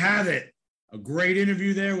 There you have it. A great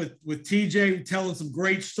interview there with TJ, telling some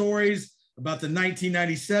great stories about the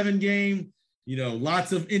 1997 game. You know,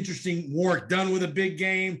 lots of interesting work done with a big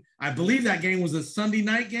game. I believe that game was a Sunday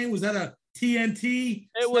night game. Was that a TNT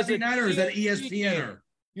Sunday night, or is that ESPN?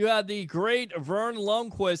 You had the great Vern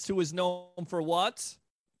Lundquist, who is known for what?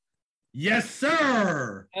 Yes,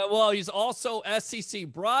 sir. And well, he's also SEC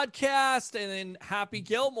broadcast, and then Happy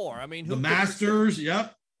Gilmore. I mean, the Masters.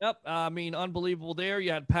 Yep. I mean, unbelievable there.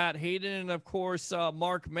 You had Pat Hayden and, of course,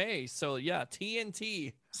 Mark May. So, yeah,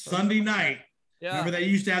 TNT. Sunday night. Yeah. Remember, they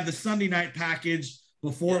used to have the Sunday night package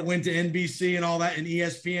before it went to NBC and all that, and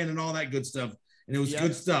ESPN and all that good stuff. And it was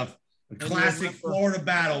good stuff. A classic Florida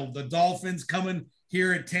battle. The Dolphins coming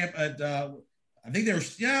here at Tampa. I think they're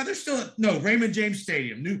still at Raymond James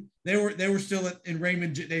Stadium. They were still in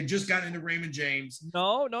Raymond. They just got into Raymond James.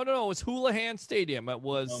 No. It was Houlihan Stadium. It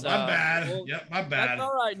was. My bad. My bad. That's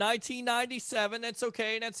all right. 1997. That's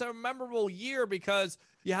okay. And it's a memorable year because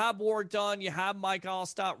you have Warrick Dunn, you have Mike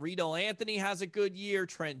Allstott, Rito Anthony has a good year,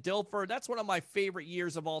 Trent Dilfer. That's one of my favorite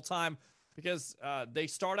years of all time because they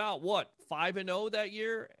start out 5-0 that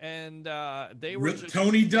year, and they were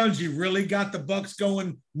Tony Dungy really got the Bucs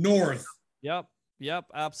going north. Yep,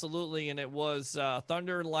 absolutely. And it was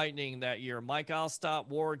Thunder and Lightning that year. Mike Allstott,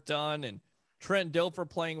 Warrick Dunn, and Trent Dilfer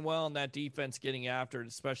playing well, and that defense getting after it,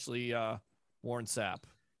 especially Warren Sapp.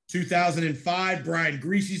 2005, Brian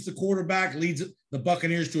Griese's the quarterback, leads the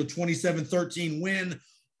Buccaneers to a 27-13 win.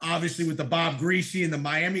 Obviously, with the Bob Griese and the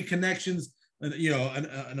Miami connections,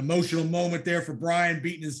 an emotional moment there for Brian,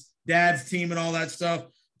 beating his dad's team and all that stuff.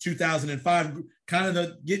 2005, kind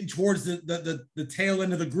of getting towards the tail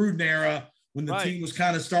end of the Gruden era, when the team was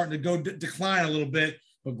kind of starting to go decline a little bit.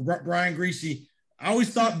 But Brian Griese, I always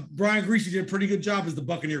thought Brian Griese did a pretty good job as the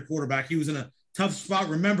Buccaneer quarterback. He was in a tough spot.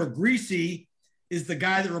 Remember, Griese is the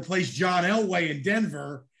guy that replaced John Elway in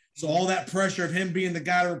Denver. So all that pressure of him being the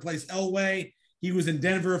guy to replace Elway, He was in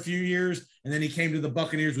Denver a few years, and then he came to the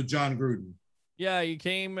Buccaneers with John Gruden. Yeah, he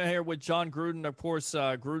came here with John Gruden. Of course,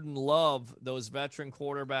 Gruden loved those veteran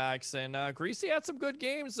quarterbacks, and Greasy had some good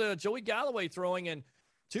games. Joey Galloway throwing in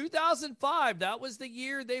 2005. That was the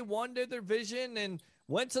year they won their division and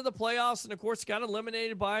went to the playoffs, and of course got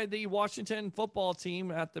eliminated by the Washington football team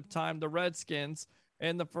at the time, the Redskins,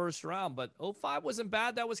 in the first round. But 05 wasn't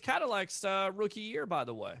bad. That was Cadillac's rookie year, by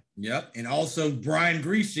the way. Yep, and also Brian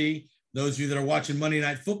Greasy. Those of you that are watching Monday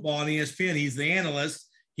Night Football on ESPN, he's the analyst.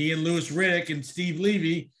 He and Louis Riddick and Steve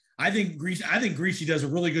Levy. I think Greasy does a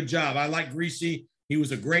really good job. I like Greasy. He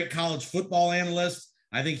was a great college football analyst.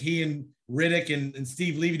 I think he and Riddick and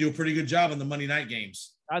Steve Levy do a pretty good job on the Monday night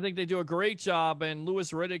games. I think they do a great job, and Louis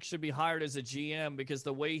Riddick should be hired as a GM because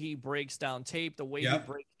the way he breaks down tape, the way he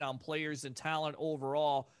breaks down players and talent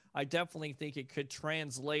overall, I definitely think it could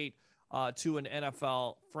translate to an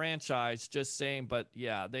NFL franchise, just saying. But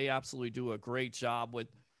yeah, they absolutely do a great job with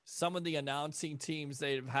some of the announcing teams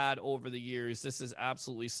they've had over the years. This is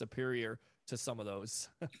absolutely superior to some of those.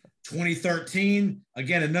 2013,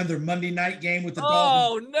 again, another Monday night game with the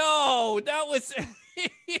Dolphins. Oh, no, that was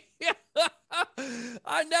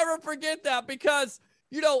I never forget that because,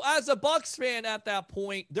 as a Bucs fan at that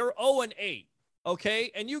point, they're 0-8,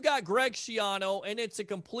 okay? And you got Greg Schiano, and it's a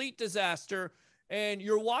complete disaster. And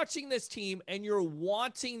you're watching this team, and you're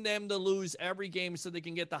wanting them to lose every game so they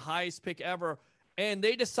can get the highest pick ever. And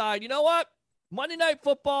they decide, you know what? Monday Night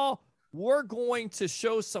Football, we're going to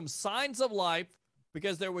show some signs of life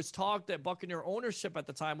because there was talk that Buccaneer ownership at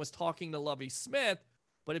the time was talking to Lovie Smith.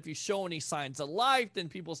 But if you show any signs of life, then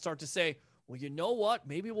people start to say, well, you know what?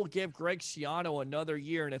 Maybe we'll give Greg Schiano another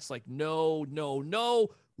year. And it's like, no.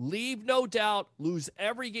 Leave no doubt. Lose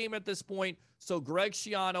every game at this point. So Greg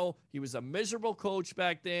Schiano, he was a miserable coach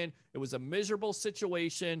back then. It was a miserable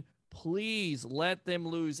situation. Please let them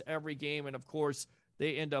lose every game. And, of course,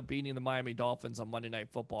 they end up beating the Miami Dolphins on Monday Night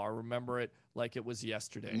Football. I remember it like it was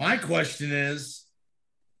yesterday. My question is,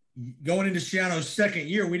 going into Schiano's second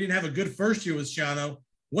year, we didn't have a good first year with Schiano.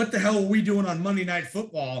 What the hell are we doing on Monday Night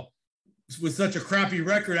Football with such a crappy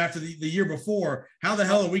record after the year before? How the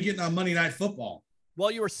hell are we getting on Monday Night Football? Well,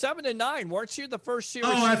 you were 7-9, weren't you, the first year?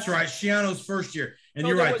 Oh, that's right. Schiano's first year. And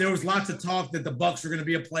you're right. There was lots of talk that the Bucs were going to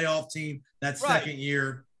be a playoff team that second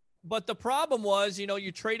year. But the problem was,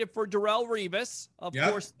 you traded for Darrelle Revis, of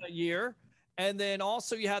course, that year. And then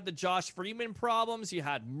also you had the Josh Freeman problems. You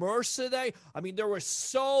had Mercer. I mean, there were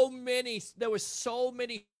so many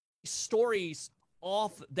stories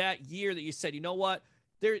off that year that you said, you know what?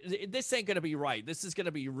 This ain't going to be right. This is going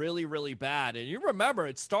to be really, really bad. And you remember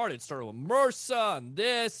it started with Mercer and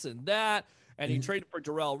this and that. And he traded for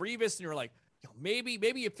Darrelle Revis. And you're like, maybe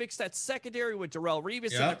you fix that secondary with Darrelle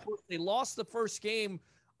Revis. And of course, they lost the first game,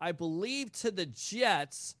 I believe, to the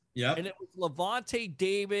Jets. And it was Levante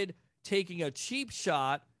David taking a cheap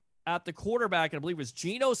shot at the quarterback. And I believe it was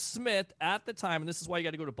Geno Smith at the time. And this is why you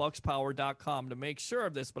got to go to buckspower.com to make sure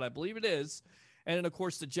of this, but I believe it is. And then, of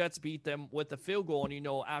course, the Jets beat them with the field goal. And,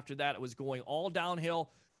 after that, it was going all downhill.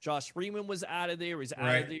 Josh Freeman was out of there. He was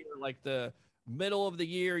out of there like the middle of the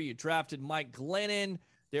year. You drafted Mike Glennon.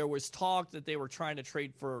 There was talk that they were trying to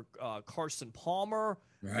trade for Carson Palmer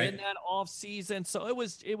in that offseason. So it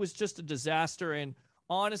was just a disaster. And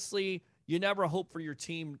honestly, you never hope for your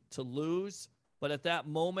team to lose. But at that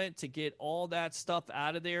moment, to get all that stuff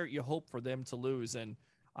out of there, you hope for them to lose. And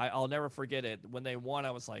I'll never forget it. When they won,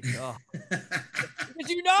 I was like, oh. Because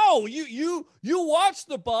you watch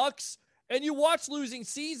the Bucs and you watch losing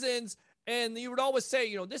seasons, and you would always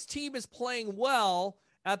say, this team is playing well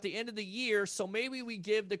at the end of the year, so maybe we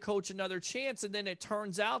give the coach another chance. And then it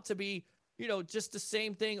turns out to be, just the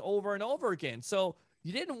same thing over and over again. So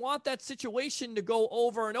you didn't want that situation to go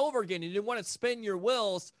over and over again. You didn't want to spin your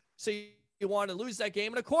wheels, so you wanted to lose that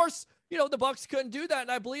game. And of course, the Bucs couldn't do that.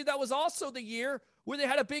 And I believe that was also the year where they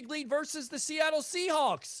had a big lead versus the Seattle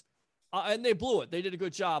Seahawks. And they blew it. They did a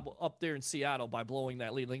good job up there in Seattle by blowing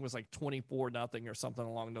that lead. I think it was like 24-0 or something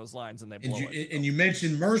along those lines, and they blew it. And you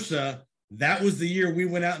mentioned Mercer. That was the year we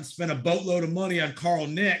went out and spent a boatload of money on Carl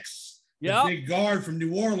Nix, the big guard from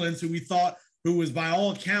New Orleans, who was by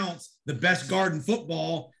all accounts the best guard in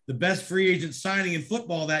football, the best free agent signing in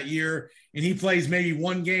football that year. And he plays maybe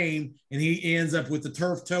one game, and he ends up with the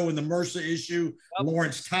turf toe and the Mercer issue.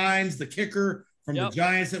 Lawrence Tynes, the kicker from the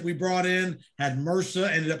Giants that we brought in, had Mercer,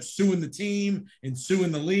 ended up suing the team and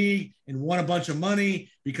suing the league and won a bunch of money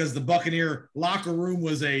because the Buccaneer locker room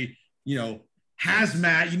was a,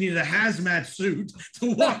 hazmat. You needed a hazmat suit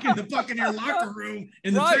to walk in the Buccaneer locker room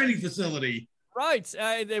in the training facility. Right.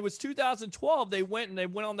 It was 2012. They went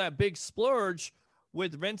on that big splurge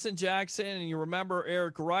with Vincent Jackson, and you remember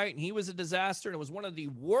Eric Wright, and he was a disaster, and it was one of the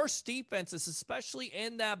worst defenses, especially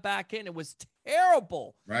in that back end. It was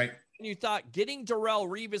terrible. Right. And you thought getting Darrelle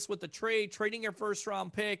Revis with the trade, trading your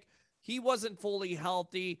first-round pick, he wasn't fully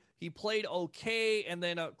healthy. He played okay, and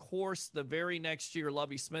then, of course, the very next year,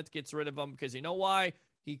 Lovie Smith gets rid of him because you know why?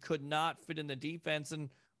 He could not fit in the defense, and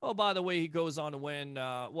oh, by the way, he goes on to win,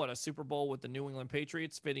 a Super Bowl with the New England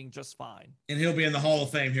Patriots, fitting just fine. And he'll be in the Hall of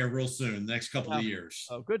Fame here real soon, the next couple of years.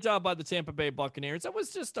 Oh, good job by the Tampa Bay Buccaneers. That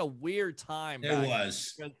was just a weird time. It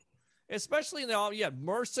was. Especially in the,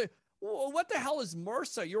 Mercer. What the hell is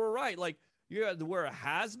Mercer? You were right. Like, you had to wear a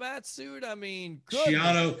hazmat suit. I mean,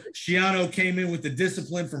 Schiano came in with the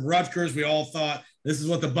discipline from Rutgers. We all thought this is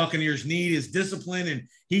what the Buccaneers need is discipline. And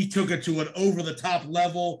he took it to an over-the-top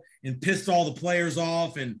level and pissed all the players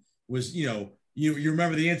off and was, you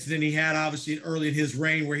remember the incident he had obviously early in his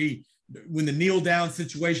reign where when the kneel down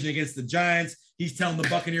situation against the Giants, he's telling the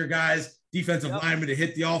Buccaneer guys, defensive linemen to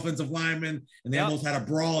hit the offensive linemen. And they almost had a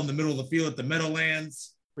brawl in the middle of the field at the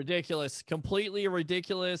Meadowlands. Ridiculous, completely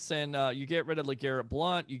ridiculous. And you get rid of LeGarrette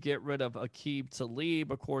Blount, you get rid of Aqib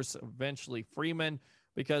Talib, of course, eventually Freeman,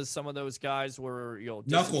 because some of those guys were,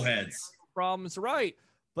 knuckleheads problems. Right.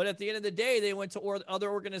 But at the end of the day, they went to other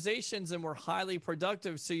organizations and were highly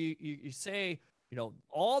productive. So you say,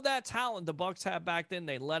 all that talent the Bucs had back then,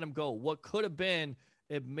 they let them go. What could have been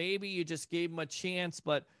if maybe you just gave them a chance,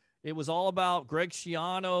 but it was all about Greg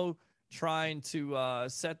Schiano trying to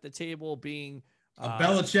set the table, being a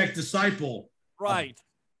Belichick disciple. Right.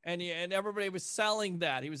 And everybody was selling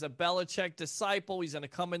that. He was a Belichick disciple. He's going to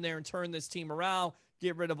come in there and turn this team around,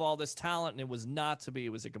 get rid of all this talent. And it was not to be.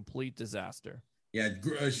 It was a complete disaster. Yeah,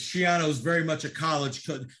 Schiano is very much a college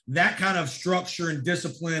coach. That kind of structure and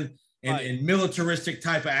discipline and militaristic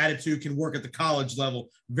type of attitude can work at the college level.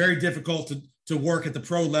 Very difficult to work at the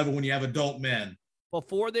pro level when you have adult men.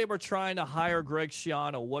 Before they were trying to hire Greg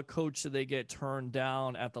Schiano, what coach did they get turned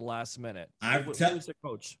down at the last minute? Who's the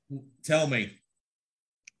coach? Tell me.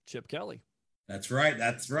 Chip Kelly. That's right.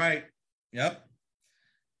 Yep.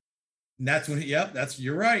 And that's when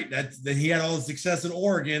you're right. Then he had all the success in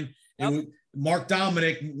Oregon. Yep. Mark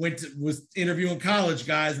Dominic was interviewing college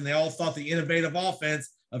guys, and they all thought the innovative offense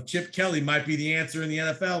of Chip Kelly might be the answer in the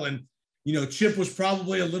NFL. And, Chip was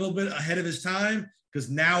probably a little bit ahead of his time because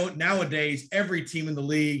nowadays every team in the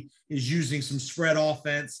league is using some spread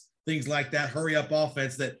offense, things like that, hurry up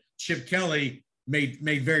offense that Chip Kelly made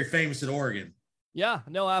very famous at Oregon. Yeah,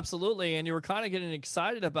 no, absolutely. And you were kind of getting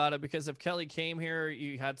excited about it because if Kelly came here,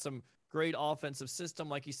 you had some great offensive system,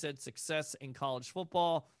 like you said, success in college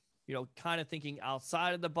football. Kind of thinking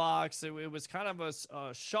outside of the box. It was kind of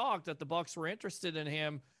a shock that the Bucs were interested in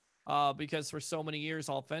him because for so many years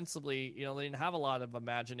offensively, they didn't have a lot of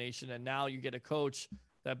imagination. And now you get a coach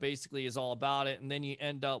that basically is all about it. And then you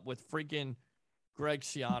end up with freaking Greg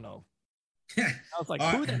Schiano. I was like,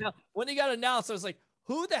 who the hell? When he got announced, I was like,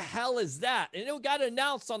 who the hell is that? And it got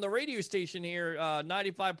announced on the radio station here,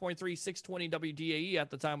 95.3, 620 WDAE at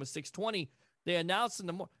the time was 620. They announced in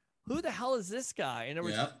the morning, who the hell is this guy? And it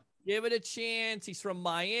was give it a chance. He's from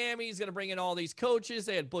Miami. He's going to bring in all these coaches.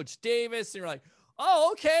 They had Butch Davis. And you're like,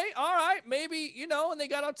 oh, okay. All right. Maybe, and they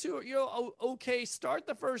got up to, okay start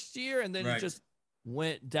the first year. And then it just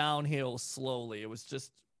went downhill slowly. It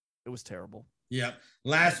was terrible. Yeah.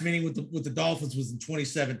 Last meeting with the Dolphins was in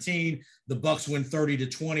 2017. The Bucs win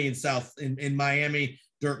 30-20 in Miami.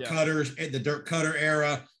 The Dirk Cutter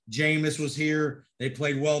era. Jameis was here. They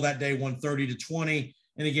played well that day, won 30-20.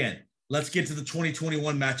 And again, let's get to the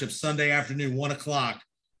 2021 matchup Sunday afternoon, 1:00.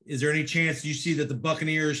 Is there any chance you see that the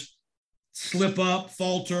Buccaneers slip up,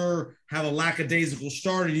 falter, have a lackadaisical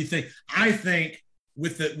start? Or do you think? I think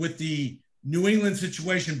with the New England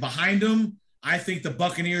situation behind them, I think the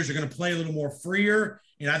Buccaneers are going to play a little more freer,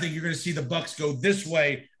 and I think you're going to see the Bucs go this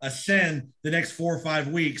way, ascend the next 4 or 5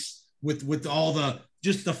 weeks with all the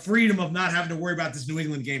freedom of not having to worry about this New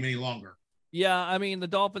England game any longer. Yeah, I mean, the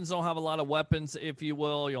Dolphins don't have a lot of weapons, if you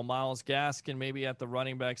will. Myles Gaskin maybe at the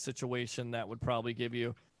running back situation that would probably give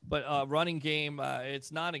you. But running game,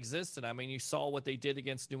 it's non-existent. I mean, you saw what they did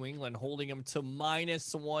against New England, holding them to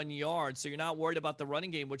 -1 yard. So you're not worried about the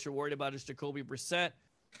running game. What you're worried about is Jacoby Brissett.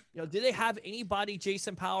 Do they have anybody,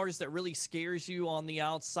 Jason Powers, that really scares you on the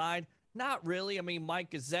outside? Not really. I mean,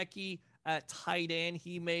 Mike Gesicki at tight end,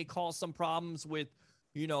 he may cause some problems with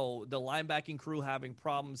the linebacking crew having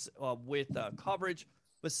problems with coverage.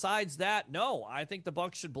 Besides that, no, I think the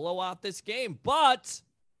Bucs should blow out this game. But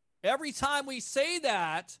every time we say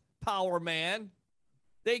that, Power Man,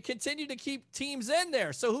 they continue to keep teams in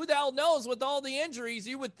there. So who the hell knows with all the injuries?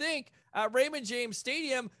 You would think at Raymond James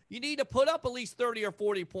Stadium, you need to put up at least 30 or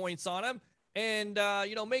 40 points on them. and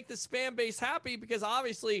make this fan base happy, because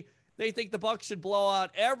obviously they think the Bucs should blow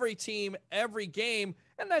out every team, every game,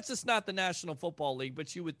 and that's just not the National Football League.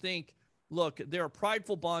 But you would think, look, they're a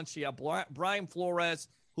prideful bunch. You have Brian Flores,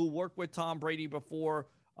 who worked with Tom Brady before,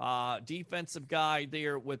 defensive guy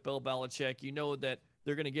there with Bill Belichick. You know that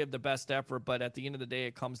they're going to give the best effort, but at the end of the day,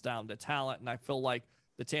 it comes down to talent, and I feel like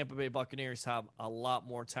the Tampa Bay Buccaneers have a lot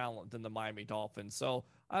more talent than the Miami Dolphins. So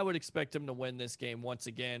I would expect them to win this game once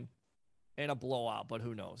again in a blowout, but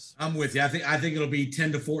who knows? I'm with you. I think it'll be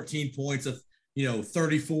 10 to 14 points of,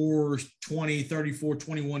 34-20,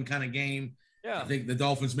 34-21 kind of game. Yeah. I think the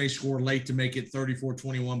Dolphins may score late to make it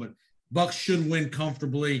 34-21, but Bucs should win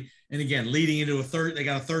comfortably. And again, leading into they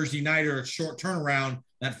got a Thursday night or a short turnaround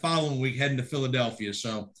that following week heading to Philadelphia.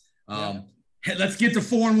 So let's get to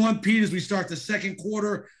 4-1, Pete, as we start the second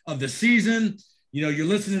quarter of the season. You're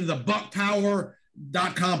listening to the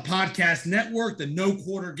BuckPower.com podcast network, the No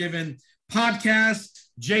Quarter Given podcast.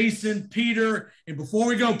 Jason, Peter, and before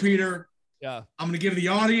we go, Peter, I'm going to give the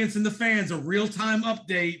audience and the fans a real-time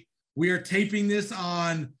update. We are taping this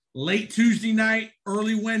on late Tuesday night,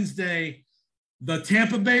 early Wednesday. The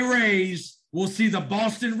Tampa Bay Rays will see the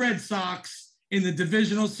Boston Red Sox in the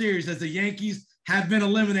divisional series, as the Yankees have been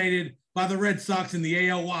eliminated by the Red Sox in the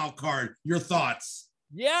AL wild card. Your thoughts?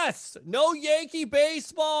 Yes. No Yankee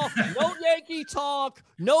baseball, no Yankee talk,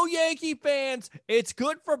 no Yankee fans. It's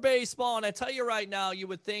good for baseball. And I tell you right now, you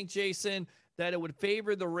would think, Jason, that it would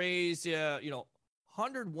favor the Rays,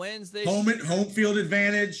 100 wins this year. Home field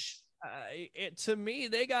advantage. To me,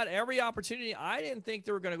 they got every opportunity. I didn't think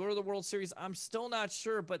they were going to go to the World Series. I'm still not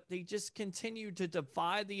sure, but they just continue to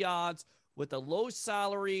defy the odds with a low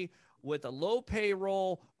salary, with a low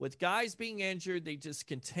payroll, with guys being injured. They just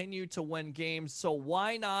continue to win games. So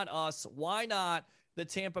why not us? Why not the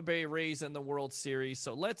Tampa Bay Rays in the World Series?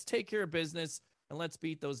 So let's take care of business and let's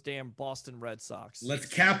beat those damn Boston Red Sox. Let's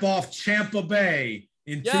cap off Tampa Bay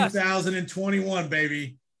in 2021,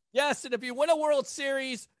 baby. Yes, and if you win a World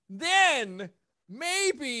Series, then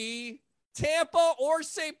maybe Tampa or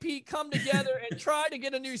St. Pete come together and try to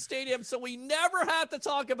get a new stadium, so we never have to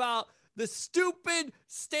talk about the stupid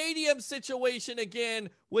stadium situation again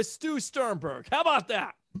with Stu Sternberg. How about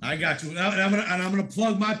that? I got you. And I'm gonna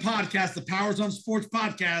plug my podcast, the Powers on Sports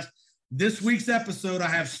podcast. This week's episode, I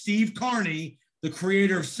have Steve Carney, the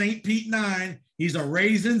creator of St. Pete 9. He's a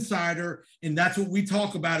Rays insider, and that's what we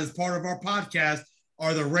talk about as part of our podcast.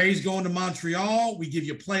 Are the Rays going to Montreal? We give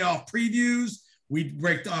you playoff previews. We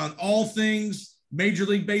break down all things Major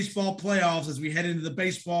League Baseball playoffs as we head into the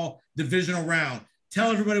baseball divisional round.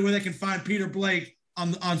 Tell everybody where they can find Peter Blake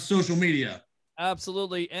on social media.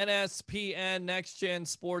 Absolutely. NSPN, Next Gen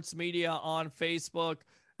Sports Media on Facebook.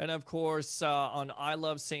 And, of course, on I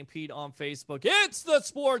Love St. Pete on Facebook. It's the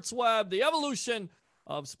Sports Web, the evolution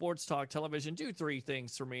of sports talk television. Do 3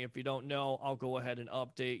 things for me. If you don't know, I'll go ahead and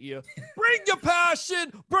update you. Bring your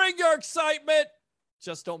passion. Bring your excitement.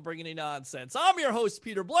 Just don't bring any nonsense. I'm your host,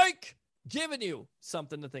 Peter Blake, giving you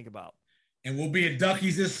something to think about. And we'll be at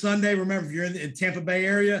Ducky's this Sunday. Remember, if you're in the Tampa Bay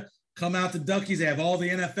area, come out to Ducky's. They have all the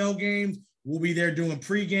NFL games. We'll be there doing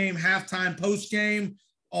pregame, halftime, postgame,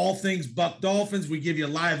 all things Buck Dolphins. We give you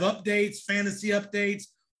live updates, fantasy updates,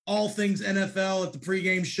 all things NFL at the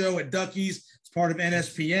pregame show at Ducky's. It's part of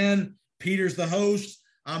NSPN. Peter's the host.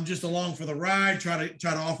 I'm just along for the ride, try to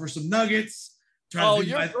offer some nuggets.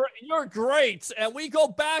 You're great. And we go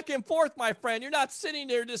back and forth, my friend. You're not sitting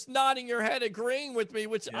there just nodding your head, agreeing with me,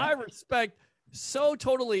 which I respect so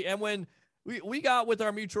totally. And when we got with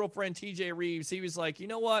our mutual friend, TJ Reeves, he was like, you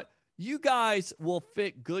know what? You guys will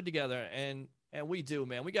fit good together. And we do,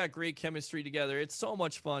 man. We got great chemistry together. It's so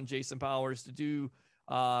much fun, Jason Powers, to do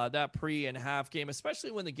that pre and half game,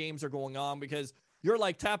 especially when the games are going on, because you're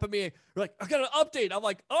like tapping me. You're like, I got an update. I'm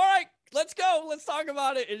like, all right, let's go. Let's talk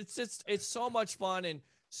about it. It's so much fun, and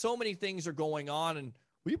so many things are going on. And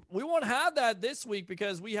we won't have that this week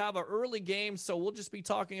because we have an early game. So we'll just be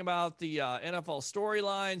talking about the NFL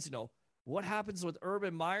storylines. You know, what happens with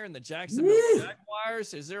Urban Meyer and the Jacksonville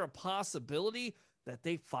Jaguars? Is there a possibility that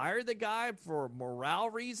they fire the guy for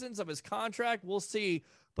morale reasons of his contract? We'll see.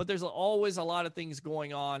 But there's always a lot of things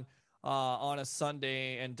going on a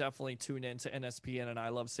Sunday, and definitely tune in to NSPN and I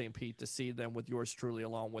Love St. Pete to see them with yours truly,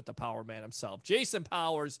 along with the Power Man himself, Jason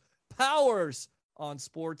Powers on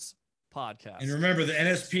Sports Podcast. And remember, the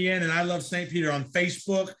NSPN and I Love St. Pete are on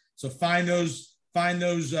Facebook, so find those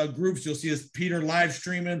groups. You'll see us, Peter, live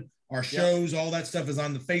streaming our shows. All that stuff is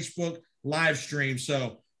on the Facebook live stream.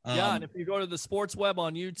 So and if you go to the Sports Web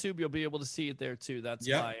on YouTube, you'll be able to see it there too. That's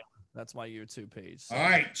my YouTube page. So. All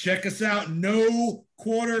right, check us out. No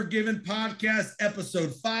Quarter Given Podcast,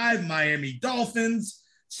 episode 5, Miami Dolphins.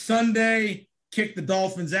 Sunday, kick the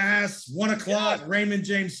Dolphins' ass. 1 o'clock, Raymond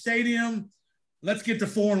James Stadium. Let's get to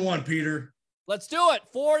 4-1, Peter. Let's do it.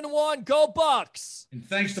 4-1. Go Bucks. And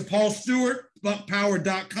thanks to Paul Stewart,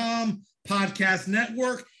 BuckPower.com, Podcast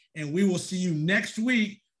Network. And we will see you next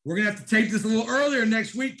week. We're going to have to tape this a little earlier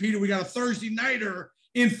next week, Peter. We got a Thursday nighter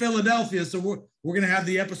in Philadelphia. So we're going to have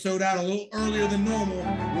the episode out a little earlier than normal.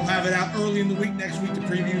 We'll have it out early in the week next week to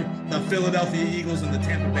preview the Philadelphia Eagles and the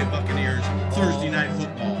Tampa Bay Buccaneers Thursday night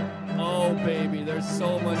football. Oh, baby. There's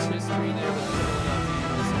so much history there with the Philadelphia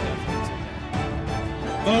Eagles and efforts in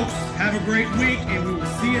that. Folks, have a great week, and we will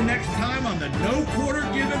see you next time on the No Quarter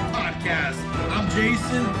Given podcast. I'm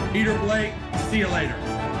Jason, Peter Blake. See you later.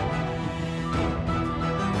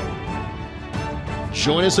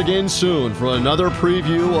 Join us again soon for another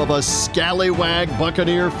preview of a scallywag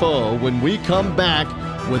Buccaneer foe when we come back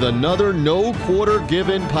with another No Quarter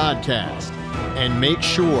Given podcast. And make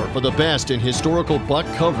sure, for the best in historical Buck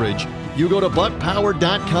coverage, you go to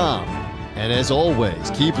BuckPower.com. And as always,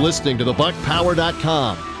 keep listening to the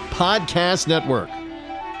BuckPower.com Podcast Network.